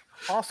nothing.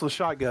 Also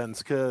shotguns,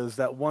 because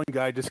that one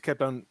guy just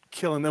kept on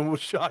killing them with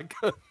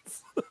shotguns.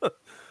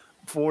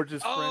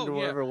 Forge's friend or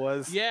whatever it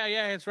was. Yeah,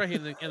 it's right.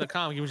 In the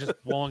comic, he was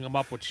just blowing them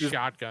up with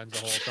shotguns the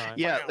whole time.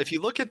 Yeah, if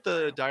you look at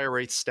the Dire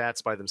Wraith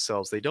stats by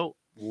themselves, they don't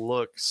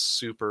look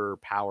super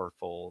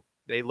powerful.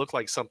 They look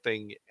like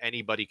something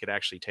anybody could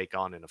actually take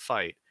on in a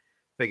fight.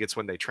 I think it's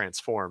when they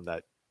transform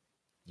that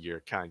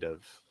you're kind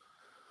of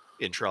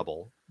in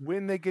trouble.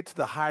 When they get to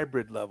the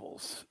hybrid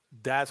levels,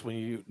 that's when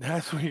you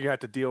have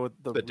to deal with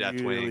the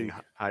Deathwing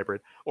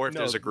hybrid, or if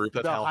there's a group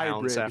of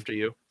hellhounds after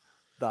you.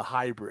 The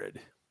hybrid.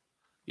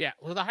 Yeah,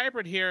 well, the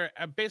hybrid here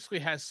basically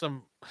has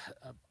some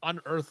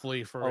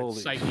unearthly for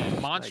its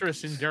psyche,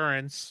 monstrous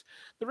endurance.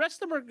 The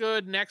rest of them are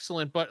good and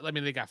excellent, but I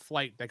mean, they got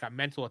flight, they got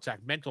mental attack,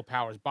 mental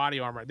powers, body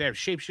armor. They have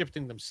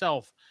shape-shifting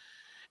themselves,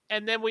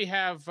 and then we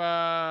have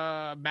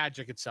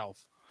magic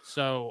itself.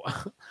 So,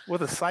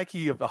 with a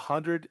psyche of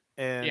 100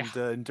 and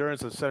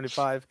endurance of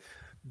 75,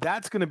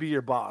 that's going to be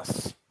your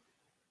boss.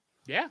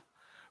 Yeah.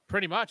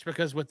 Pretty much,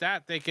 because with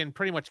that, they can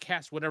pretty much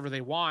cast whatever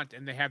they want,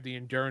 and they have the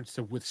endurance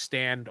to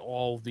withstand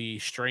all the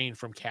strain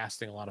from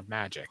casting a lot of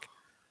magic.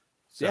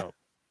 So,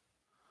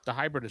 the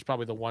hybrid is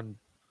probably the one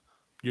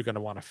you're going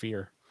to want to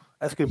fear.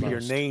 That's going to be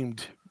your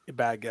named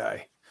bad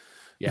guy.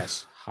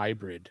 Yes,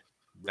 hybrid.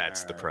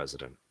 That's the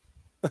president.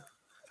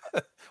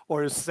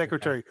 Or his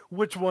secretary.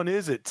 Which one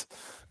is it?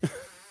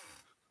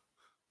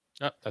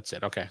 Oh, that's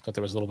it. Okay, I thought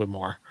there was a little bit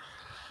more.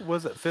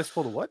 Was it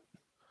fistful of what?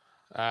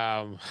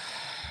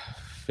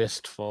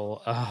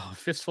 Fistful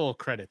of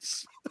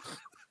credits.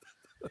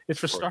 It's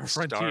for Star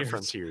Frontiers.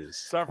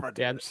 Star Frontiers.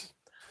 Yeah,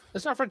 the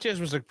Star Frontiers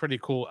was a pretty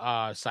cool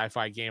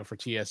sci-fi game for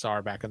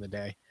TSR back in the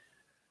day.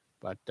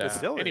 But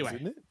anyway,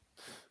 isn't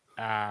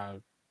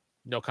it?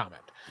 No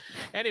comment.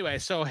 Anyway,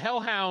 so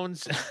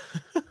Hellhounds.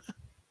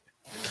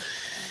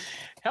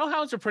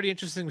 Hellhounds are pretty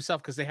interesting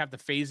themselves because they have the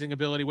phasing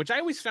ability, which I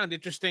always found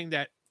interesting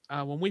that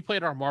when we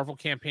played our Marvel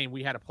campaign,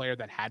 we had a player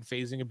that had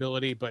phasing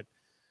ability, but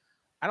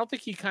I don't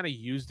think he kind of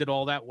used it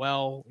all that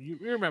well. You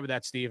remember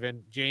that,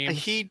 Steven? James?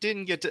 He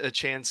didn't get a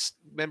chance.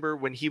 Remember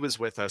when he was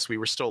with us, we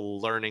were still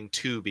learning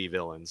to be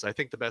villains. I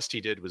think the best he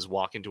did was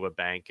walk into a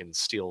bank and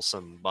steal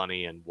some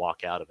money and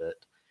walk out of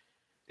it.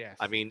 Yes.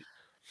 I mean,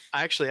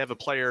 I actually have a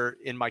player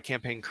in my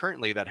campaign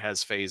currently that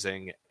has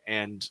phasing,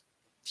 and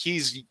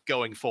he's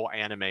going full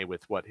anime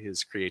with what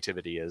his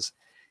creativity is.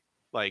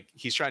 Like,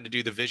 he's trying to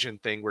do the vision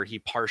thing where he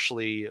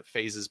partially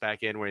phases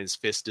back in when his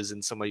fist is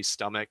in somebody's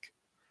stomach.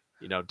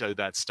 You know, do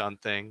that stunt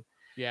thing.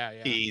 Yeah.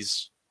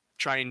 He's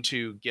trying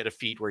to get a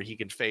feat where he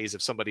can phase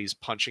if somebody's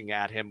punching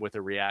at him with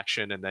a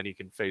reaction, and then he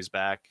can phase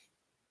back.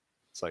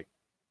 It's like,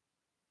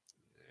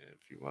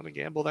 if you want to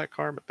gamble that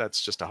karma,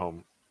 that's just a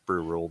home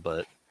brew rule.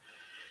 But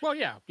well,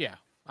 yeah.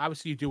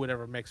 Obviously, you do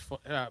whatever makes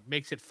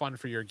it fun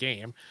for your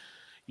game.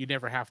 you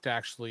never have to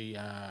actually.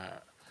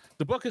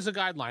 The book is a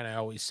guideline, I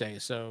always say,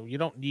 so you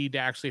don't need to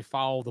actually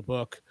follow the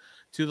book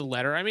to the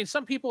letter. I mean,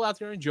 some people out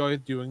there enjoy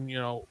doing,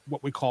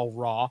 what we call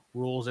raw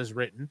rules as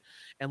written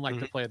and like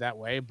to play that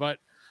way. But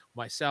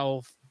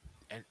myself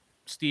and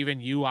Steven,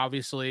 you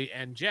obviously,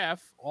 and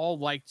Jeff all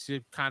like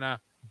to kind of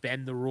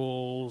bend the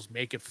rules,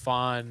 make it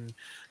fun,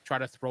 try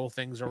to throw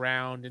things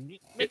around and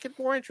make it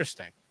more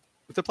interesting.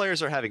 If the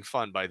players are having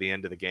fun by the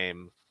end of the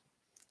game,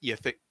 you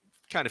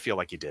kind of feel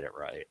like you did it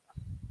right.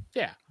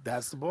 Yeah.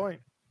 That's the point.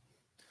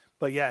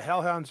 But yeah,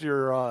 Hellhounds,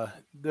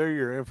 they're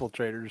your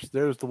infiltrators.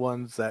 There's the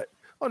ones that,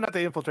 not the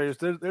infiltrators.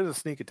 There's the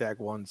sneak attack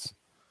ones.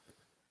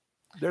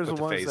 There's With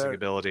the ones phasing that,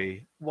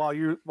 ability. while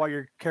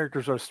your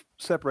characters are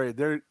separated,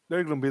 they're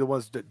going to be the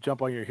ones that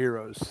jump on your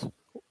heroes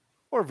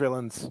or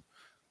villains.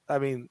 I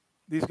mean,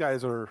 these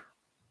guys are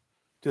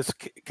just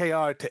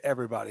chaotic to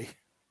everybody.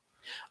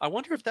 I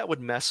wonder if that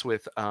would mess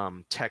with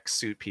tech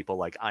suit people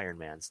like Iron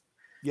Man's.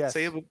 Yes.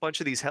 Say if a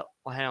bunch of these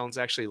Hellhounds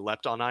actually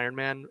leapt on Iron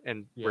Man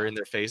and were in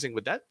their phasing,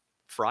 would that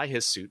fry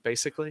his suit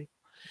basically?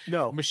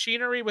 No.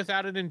 Machinery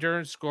without an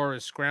endurance score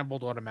is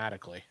scrambled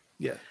automatically.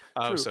 Yeah.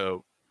 Oh, true.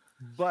 so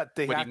but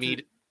they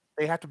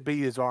have to be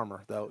his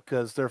armor though,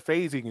 because their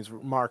phasing is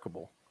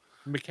remarkable.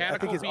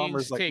 Mechanical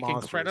beings take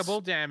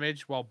incredible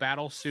damage while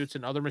battle suits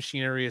and other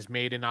machinery is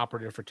made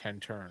inoperative for 10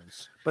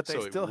 turns. But they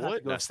still have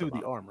to go through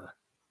the armor.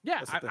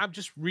 Yeah, I'm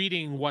just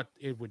reading what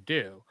it would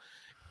do.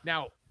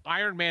 Now,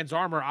 Iron Man's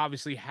armor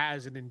obviously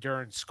has an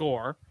endurance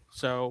score,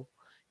 so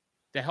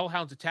the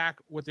Hellhounds attack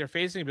with their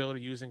phasing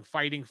ability using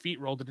fighting feat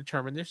roll to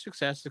determine their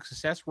success. The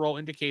success roll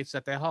indicates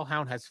that the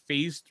Hellhound has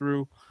phased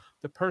through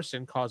the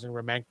person, causing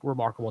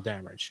remarkable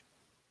damage.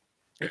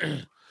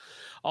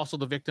 Also,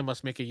 the victim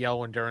must make a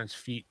yellow endurance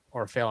feat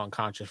or fail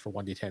unconscious for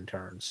 1d10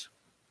 turns.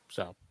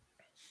 So,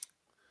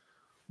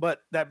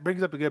 but that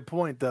brings up a good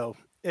point, though.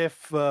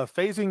 If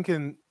phasing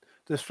can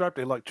disrupt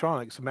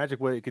electronics, imagine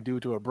what it could do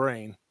to a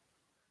brain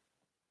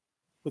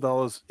with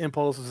all those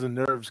impulses and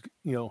nerves,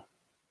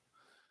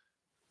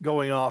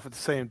 going off at the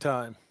same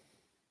time.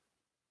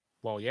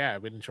 Well, yeah,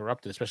 it would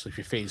interrupt it, especially if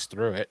you phase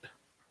through it.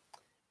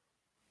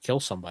 Kill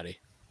somebody.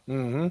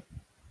 Mm-hmm.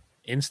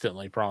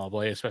 Instantly,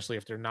 probably, especially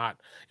if they're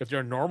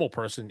a normal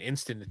person,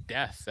 instant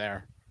death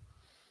there.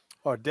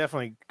 Or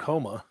definitely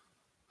coma.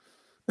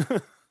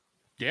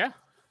 Yeah.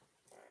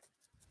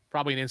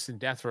 Probably an instant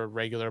death for a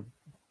regular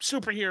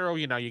superhero.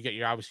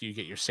 You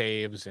get your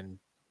saves and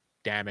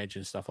damage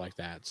and stuff like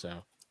that.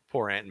 So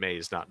poor Aunt May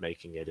is not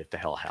making it if the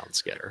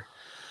Hellhounds get her.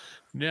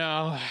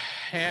 No,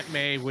 Aunt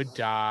May would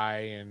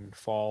die and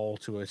fall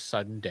to a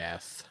sudden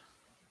death.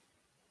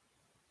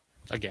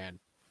 Again.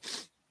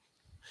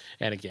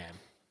 And again.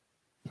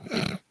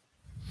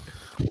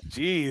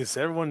 Jeez,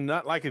 everyone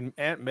not liking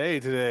Aunt May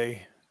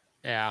today.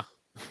 Yeah.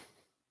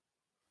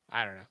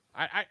 I don't know.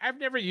 I've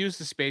never used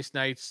the Space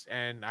Knights,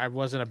 and I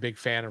wasn't a big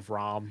fan of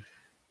ROM.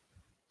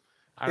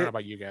 I don't know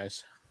about you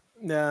guys.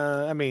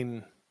 Nah, I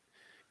mean,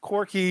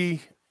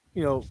 quirky,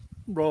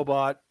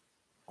 robot.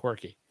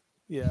 Quirky.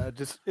 Yeah,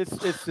 it's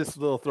just a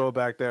little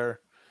throwback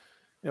there.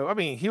 I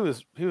mean, he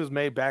was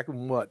made back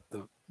in what,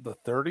 the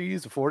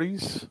 30s, the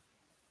 40s.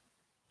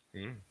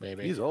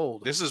 Maybe he's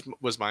old. This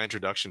was my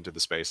introduction to the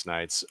Space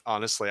Knights.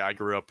 Honestly, I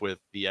grew up with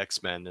the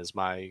X-Men as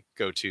my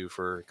go-to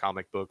for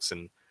comic books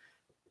and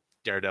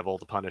Daredevil,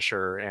 the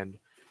Punisher, and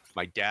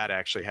my dad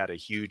actually had a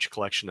huge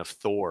collection of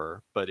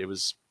Thor, but it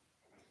was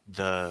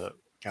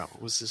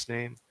what was his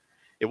name?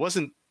 It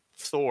wasn't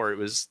Thor, it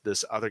was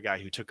this other guy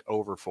who took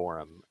over for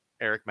him.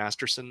 Eric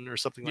Masterson or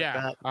something like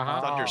that.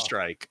 Uh-huh.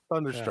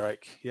 Thunderstrike.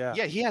 Yeah.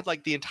 Yeah, he had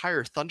like the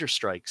entire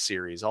Thunderstrike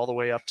series all the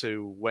way up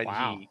to when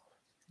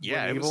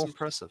it was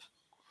impressive.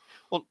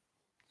 Well,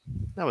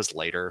 that was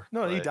later.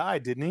 No, he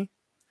died, didn't he?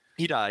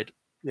 He died.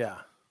 Yeah.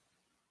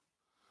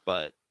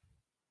 But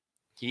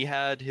he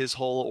had his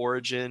whole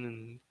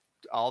origin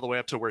all the way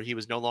up to where he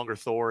was no longer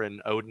Thor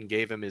and Odin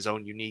gave him his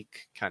own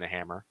unique kind of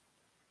hammer.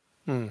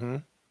 Mm-hmm.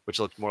 Which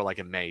looked more like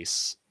a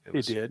mace.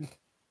 He did.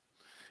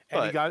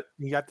 And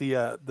he got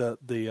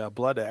the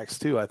blood axe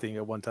too, I think,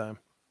 at one time.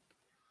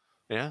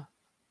 Yeah.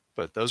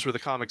 But those were the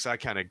comics I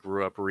kind of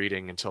grew up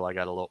reading until I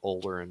got a little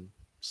older and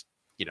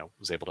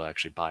was able to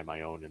actually buy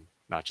my own and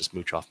not just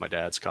mooch off my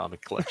dad's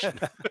comic collection.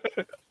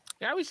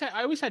 Yeah,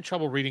 I always had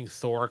trouble reading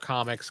Thor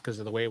comics because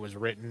of the way it was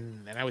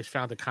written, and I always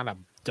found it kind of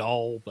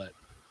dull, but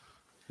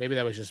maybe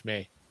that was just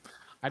me.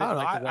 I didn't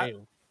like the way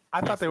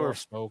I thought they were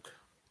spoke.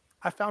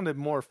 I found it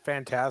more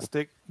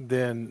fantastic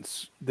than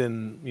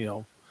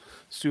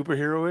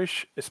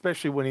superhero-ish,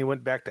 especially when he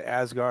went back to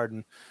Asgard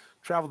and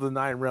traveled the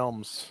 9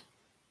 realms.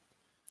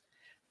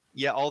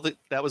 Yeah,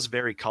 that was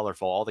very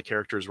colorful. All the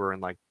characters were in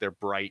like their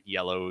bright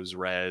yellows,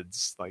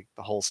 reds, like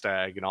the whole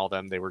stag and all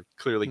them. They were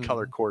clearly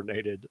color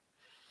coordinated.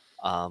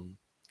 I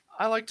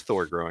liked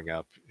Thor growing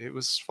up. It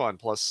was fun.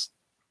 Plus,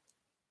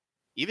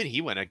 even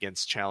he went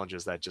against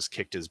challenges that just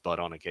kicked his butt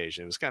on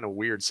occasion. It was kind of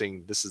weird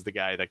seeing this is the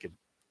guy that could,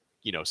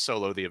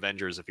 solo the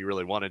Avengers if he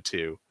really wanted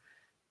to,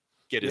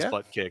 get his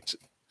butt kicked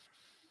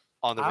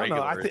on the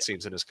regular, it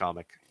seems, in his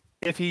comic.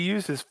 If he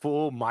used his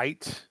full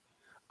might,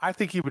 I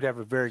think he would have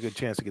a very good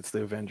chance against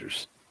the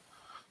Avengers.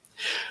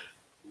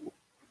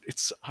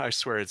 I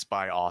swear it's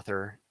by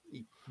author.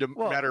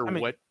 No matter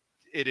what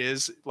it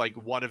is, like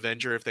one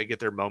Avenger, if they get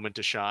their moment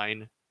to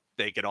shine,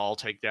 they could all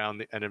take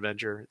down an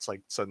Avenger. It's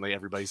like suddenly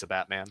everybody's a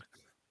Batman.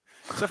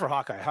 Except for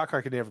Hawkeye.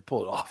 Hawkeye could never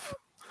pull it off.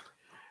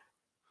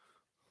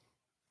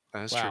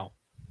 That's true.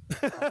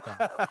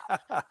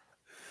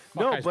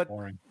 No, but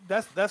boring.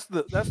 That's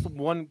the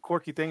one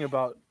quirky thing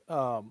about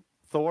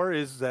Thor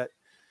is that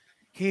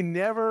he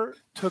never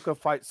took a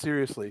fight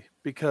seriously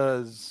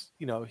because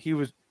he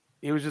was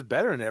just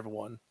better than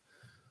everyone.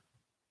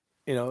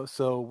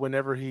 So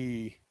whenever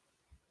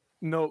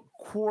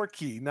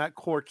quirky, not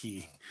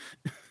quirky.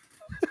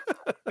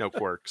 No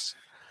quirks.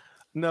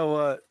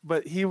 No,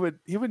 but he would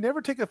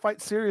never take a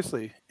fight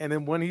seriously. And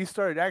then when he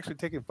started actually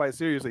taking a fight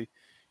seriously,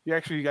 you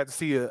actually got to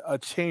see a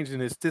change in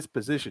his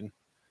disposition.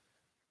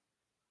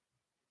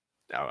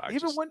 No,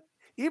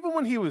 even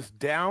when he was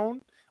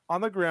down on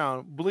the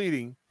ground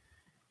bleeding,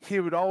 he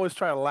would always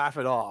try to laugh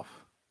it off.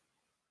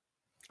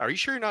 Are you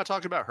sure you're not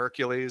talking about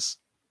Hercules?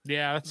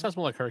 Yeah, that sounds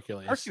more like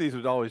Hercules. Hercules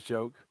would always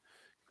joke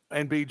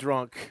and be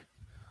drunk.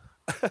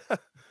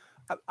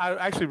 I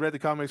actually read the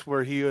comics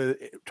where he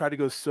tried to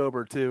go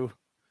sober too.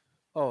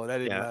 Oh, that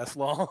didn't last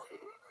long.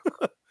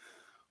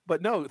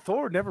 But no,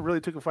 Thor never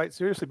really took a fight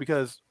seriously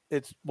because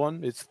it's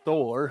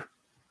Thor,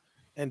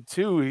 and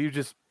two, he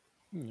just,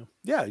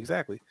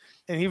 exactly.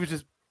 And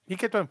he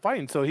kept on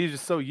fighting, so he's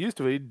just so used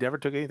to it, he never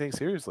took anything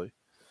seriously.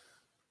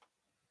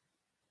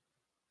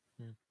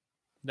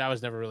 I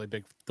was never really a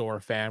big Thor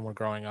fan when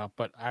growing up,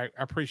 but I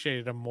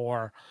appreciated him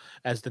more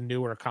as the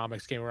newer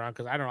comics came around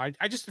because I don't know,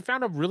 I just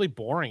found him really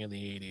boring in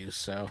the 80s.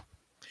 So,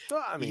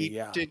 he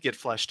did get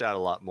fleshed out a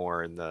lot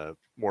more in the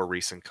more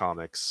recent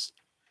comics,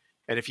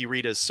 and if you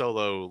read his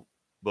solo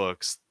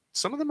books,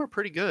 some of them are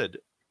pretty good,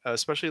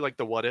 especially like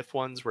the What If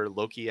ones where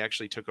Loki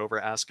actually took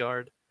over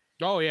Asgard.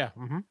 Oh yeah,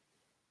 mm-hmm.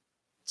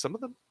 Some of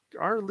them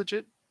are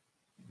legit,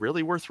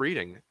 really worth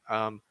reading.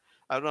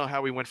 I don't know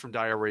how we went from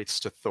Dire Wraiths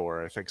to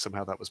Thor. I think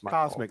somehow that was my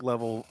cosmic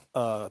level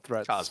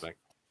threats. Cosmic.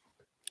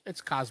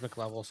 It's cosmic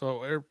level,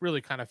 so it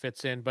really kind of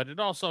fits in. But it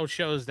also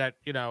shows that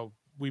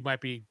we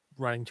might be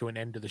running to an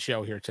end to the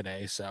show here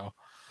today. So,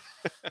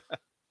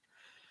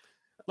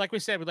 like we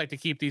said, we'd like to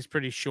keep these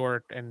pretty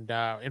short and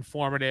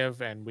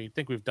informative, and we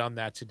think we've done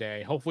that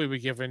today. Hopefully,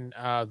 we've given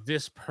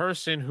this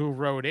person who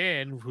wrote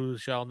in, who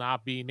shall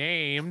not be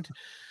named,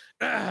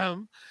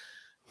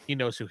 he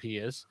knows who he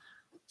is,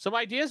 some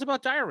ideas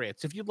about Dire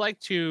Wraiths. If you'd like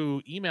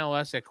to email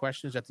us at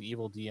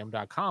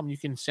questions@theevildm.com, you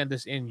can send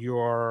us in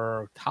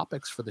your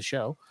topics for the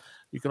show.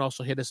 You can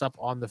also hit us up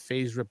on the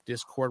Faserip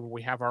Discord, where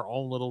we have our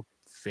own little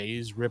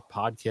Faserip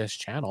podcast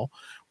channel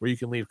where you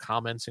can leave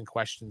comments and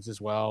questions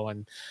as well.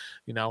 And,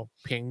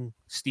 ping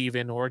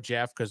Steven or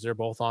Jeff because they're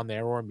both on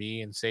there, or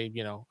me, and say,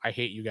 I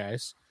hate you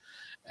guys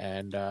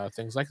and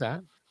things like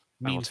that.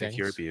 I will take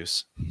your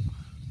abuse.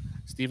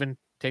 Steven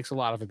takes a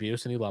lot of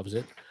abuse and he loves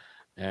it.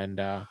 And,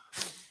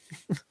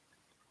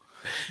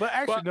 but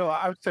actually, no,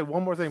 I would say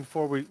one more thing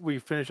before we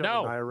finish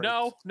up.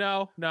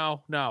 No.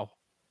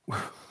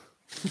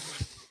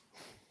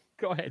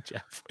 Go ahead,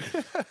 Jeff.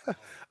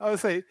 I would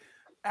say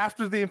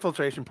after the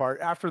infiltration part,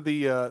 after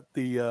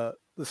the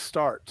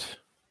start,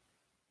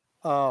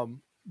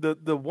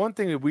 the one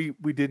thing that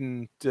we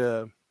didn't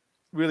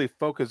really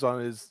focus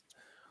on is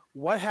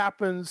what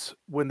happens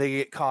when they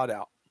get caught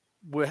out.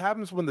 What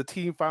happens when the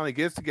team finally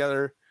gets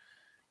together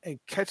and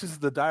catches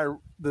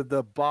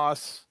the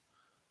boss,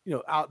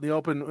 out in the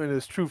open in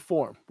his true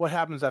form? What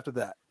happens after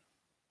that?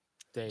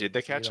 Did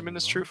they catch him in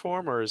his true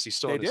form, or is he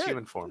still in his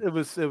human form? It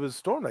was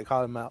Storm that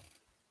caught him out.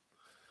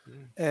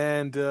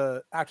 And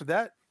after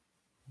that,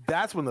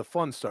 that's when the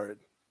fun started.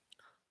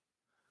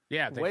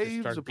 Yeah, they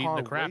just started beating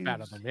the crap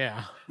out of him.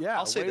 Yeah.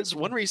 I'll say this: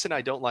 one reason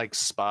I don't like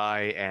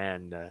spy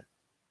and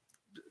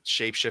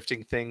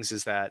shape-shifting things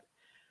is that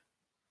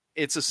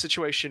it's a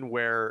situation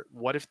where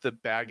what if the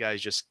bad guy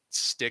just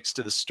sticks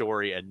to the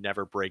story and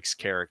never breaks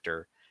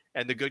character,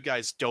 and the good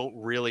guys don't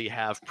really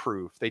have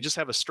proof? They just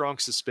have a strong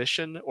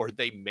suspicion, or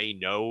they may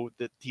know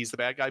that he's the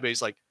bad guy, but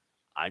he's like,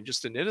 I'm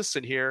just an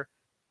innocent here.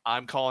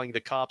 I'm calling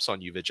the cops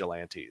on you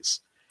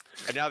vigilantes.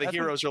 And now the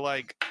heroes are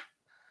like,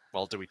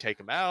 well, do we take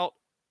him out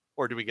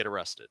or do we get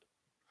arrested?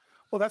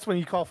 Well, that's when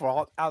you call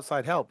for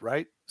outside help,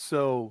 right?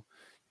 So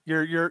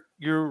your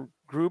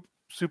group,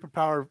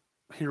 superpower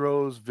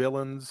heroes,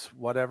 villains,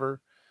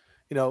 whatever,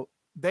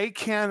 they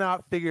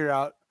cannot figure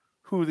out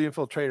who the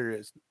infiltrator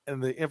is.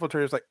 And the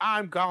infiltrator is like,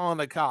 I'm calling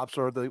the cops.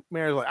 Or the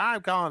mayor's like,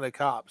 I'm calling the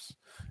cops.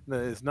 And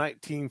then it's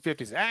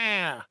 1950s.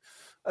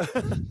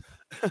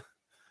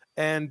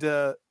 And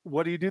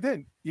what do you do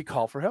then? You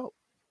call for help.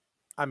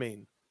 I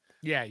mean,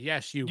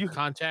 you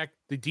contact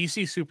the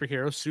DC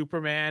superheroes,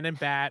 Superman and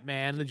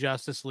Batman, the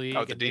Justice League.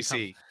 Oh, the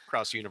DC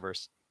cross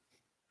universe.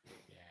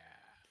 Yeah.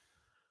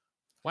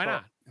 Why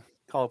not?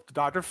 Call up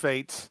Dr.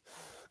 Fate.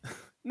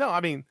 No, I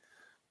mean,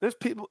 there's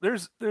people,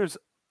 there's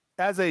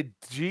as a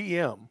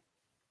GM,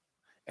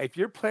 if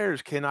your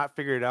players cannot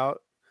figure it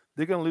out,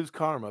 they're going to lose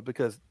karma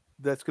because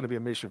that's going to be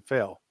a mission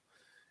fail.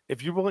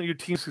 if you want your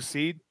team to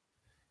succeed,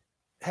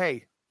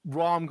 hey,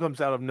 Rom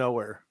comes out of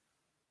nowhere.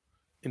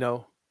 You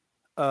know,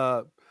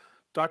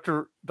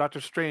 Doctor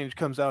Strange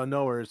comes out of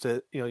nowhere.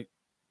 That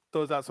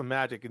throws out some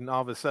magic, and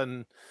all of a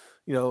sudden,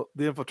 the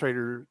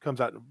Infiltrator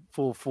comes out in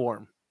full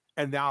form,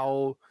 and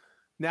now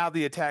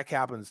the attack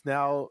happens.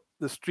 Now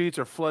the streets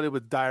are flooded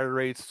with dire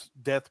wraiths,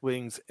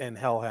 Deathwings, and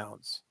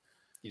Hellhounds.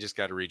 You just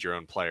got to read your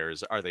own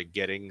players. Are they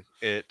getting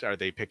it? Are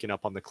they picking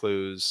up on the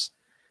clues?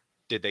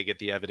 Did they get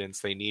the evidence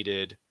they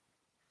needed?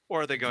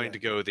 Or are they going to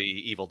go the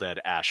Evil Dead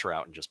Ash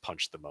route and just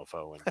punch the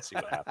mofo and see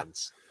what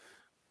happens?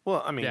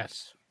 Well, I mean,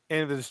 yes.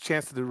 And if there's a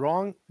chance to do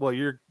wrong, well,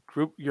 your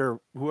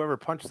whoever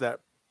punches that,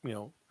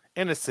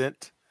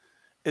 innocent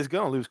is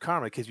going to lose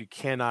karma because you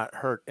cannot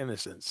hurt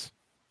innocents.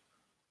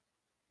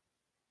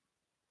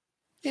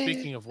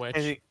 Speaking of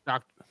which,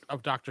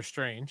 Doctor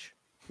Strange.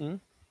 Hmm?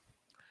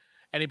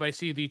 Anybody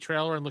see the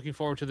trailer and looking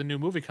forward to the new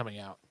movie coming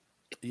out?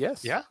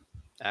 Yes. Yeah,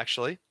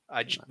 actually.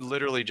 I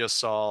literally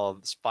just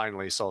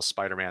finally saw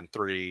Spider-Man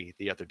 3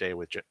 the other day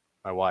with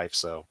my wife,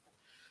 so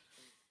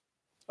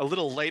a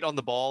little late on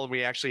the ball, and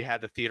we actually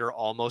had the theater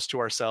almost to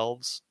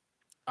ourselves.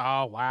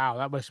 Oh, wow.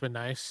 That must have been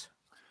nice.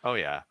 Oh,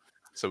 yeah.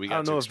 So we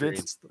got to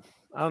experience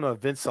I don't know if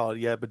Vince saw it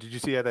yet, but did you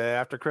see it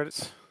after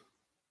credits?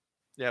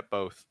 Yeah,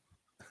 both.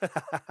 I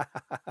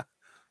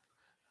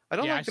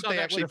don't like that they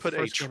actually put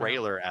a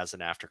trailer as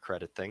an after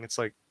credit thing. It's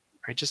like,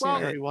 I just need to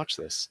already watch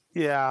this.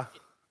 Yeah,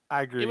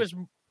 I agree.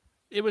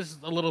 It was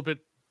a little bit.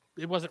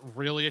 It wasn't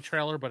really a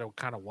trailer, but it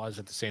kind of was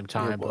at the same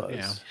time. But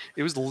yeah,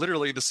 it was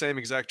literally the same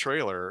exact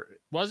trailer.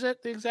 Was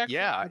it the exact?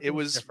 Yeah, it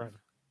was different.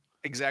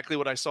 Exactly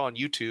what I saw on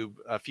YouTube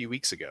a few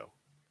weeks ago.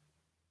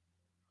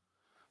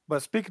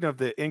 But speaking of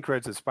the end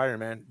credits of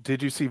Spider-Man,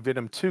 did you see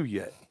Venom 2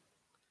 yet?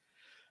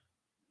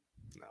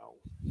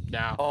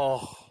 No.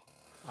 Oh.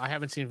 I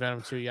haven't seen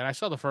Venom 2 yet. I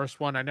saw the first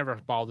one. I never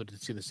bothered to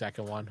see the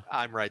second one.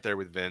 I'm right there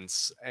with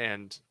Vince.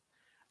 And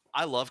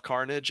I love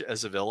Carnage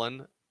as a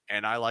villain,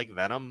 and I like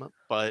Venom.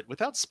 But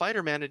without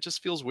Spider-Man, it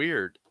just feels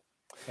weird.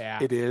 Yeah.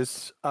 It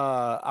is.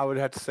 I would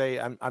have to say,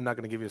 I'm not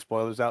going to give you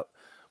spoilers out,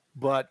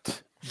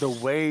 but the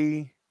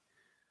way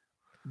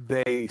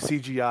they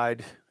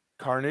CGI'd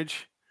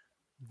Carnage,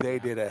 they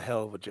did a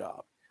hell of a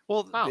job.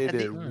 Well, they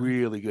did a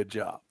really good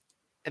job.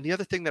 And the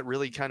other thing that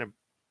really kind of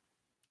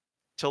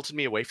tilted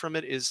me away from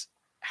it is,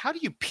 how do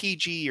you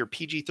PG or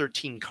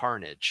PG-13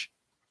 Carnage?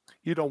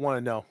 You don't want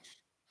to know.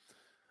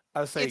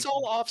 It's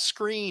all off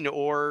screen,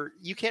 or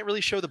you can't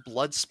really show the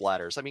blood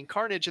splatters. I mean,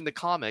 Carnage in the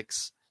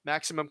comics,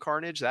 Maximum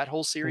Carnage, that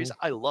whole series,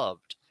 I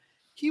loved.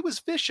 He was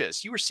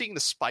vicious. You were seeing the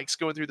spikes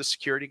going through the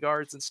security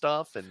guards and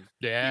stuff, and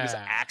he was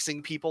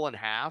axing people in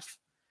half.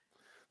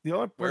 The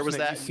only person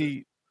that you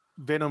see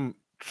Venom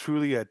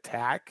truly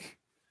attack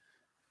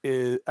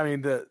is, I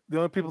mean, the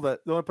only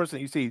person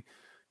that you see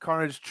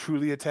Carnage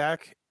truly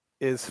attack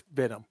is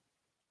Venom.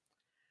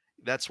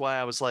 That's why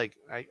I was like,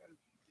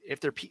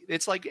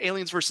 it's like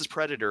Aliens versus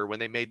Predator when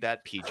they made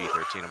that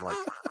PG-13. I'm like,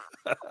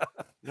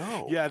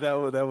 no. Yeah,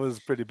 that was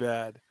pretty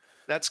bad.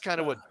 That's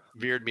kind of what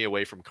veered me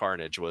away from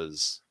Carnage.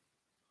 Was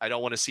I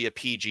don't want to see a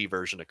PG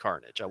version of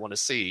Carnage. I want to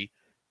see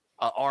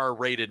a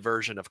R-rated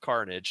version of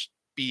Carnage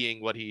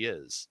being what he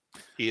is.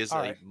 He is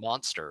a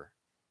monster.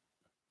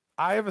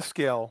 I have a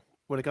scale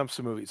when it comes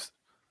to movies.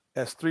 It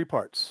has 3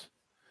 parts.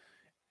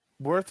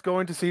 Worth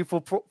going to see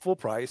full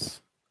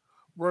price,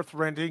 worth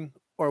renting,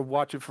 or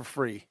watch it for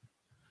free.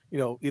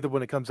 Either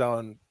when it comes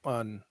out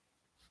on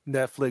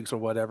Netflix or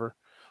whatever,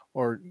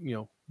 or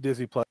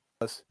Disney Plus.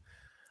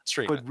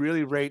 Stream would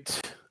really rate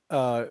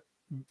just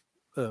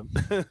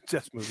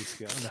movie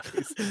scale.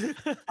 Nice.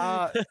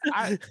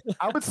 I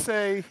would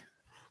say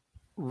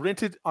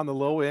rent it on the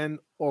low end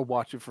or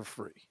watch it for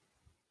free.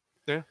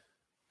 Yeah,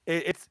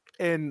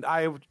 and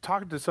I was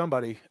talking to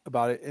somebody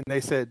about it, and they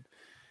said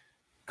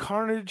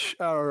Carnage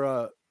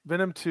or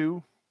Venom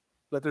 2,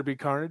 Let There Be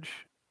Carnage,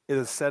 is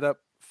a setup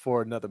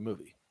for another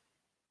movie.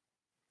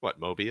 What,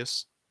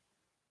 Mobius?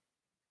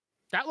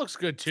 That looks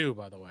good too,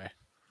 by the way.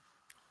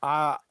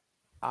 I'd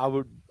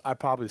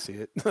probably see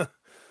it.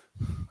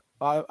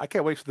 I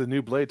can't wait for the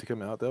new Blade to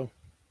come out, though.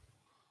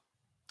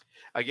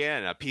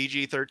 Again, a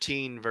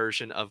PG-13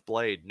 version of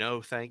Blade.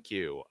 No, thank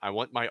you. I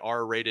want my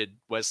R-rated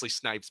Wesley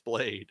Snipes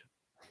Blade.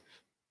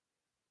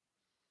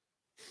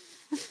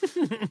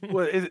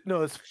 Well,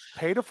 it's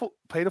pay to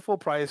full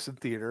price in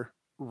theater,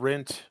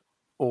 rent,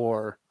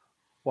 or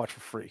watch for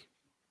free.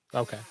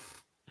 Okay.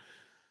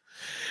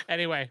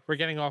 Anyway, we're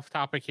getting off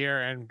topic here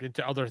and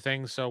into other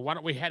things. So why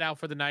don't we head out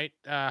for the night?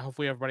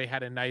 Hopefully everybody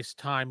had a nice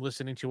time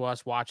listening to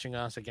us, watching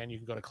us. Again, you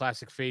can go to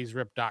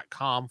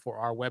classicfaserip.com for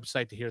our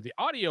website to hear the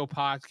audio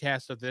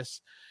podcast of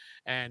this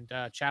and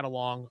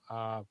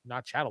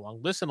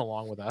listen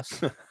along with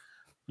us.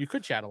 You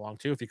could chat along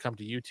too if you come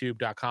to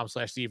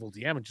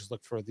youtube.com/theevildm and just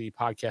look for the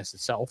podcast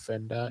itself.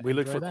 And we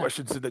look for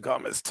questions in the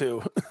comments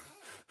too.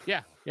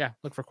 Yeah.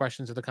 Look for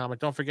questions in the comment.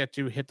 Don't forget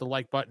to hit the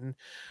like button,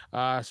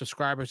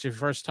 subscribe if it's your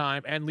first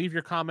time, and leave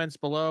your comments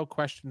below,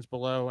 questions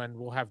below, and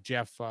we'll have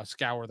Jeff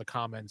scour the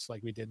comments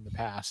like we did in the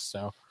past.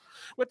 So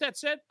With that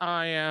said,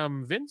 I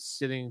am Vince.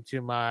 Sitting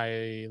to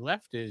my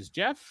left is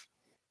Jeff.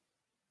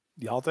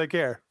 Y'all take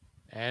care.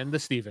 And the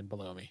Steven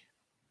below me.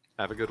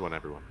 Have a good one,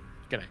 everyone.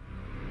 Good night.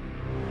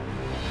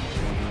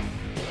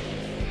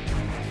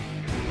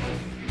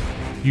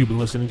 You've been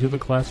listening to the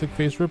Classic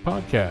Faserip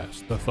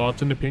podcast. The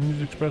thoughts and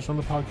opinions expressed on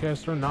the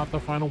podcast are not the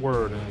final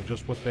word and are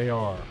just what they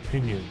are,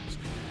 opinions.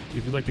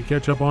 If you'd like to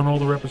catch up on all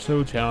the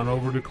episodes, head on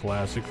over to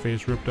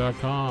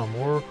ClassicFacerip.com,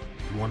 or if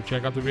you want to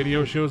check out the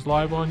video shows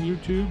live on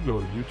YouTube,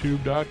 go to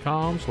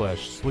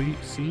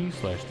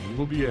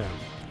youtube.com/c/TheEvilDM.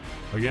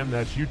 Again,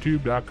 that's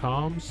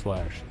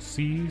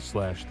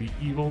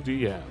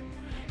youtube.com/c/TheEvilDM.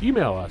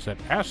 Email us at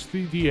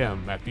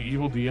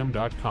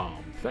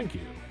askthedm@theevildm.com. Thank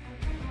you.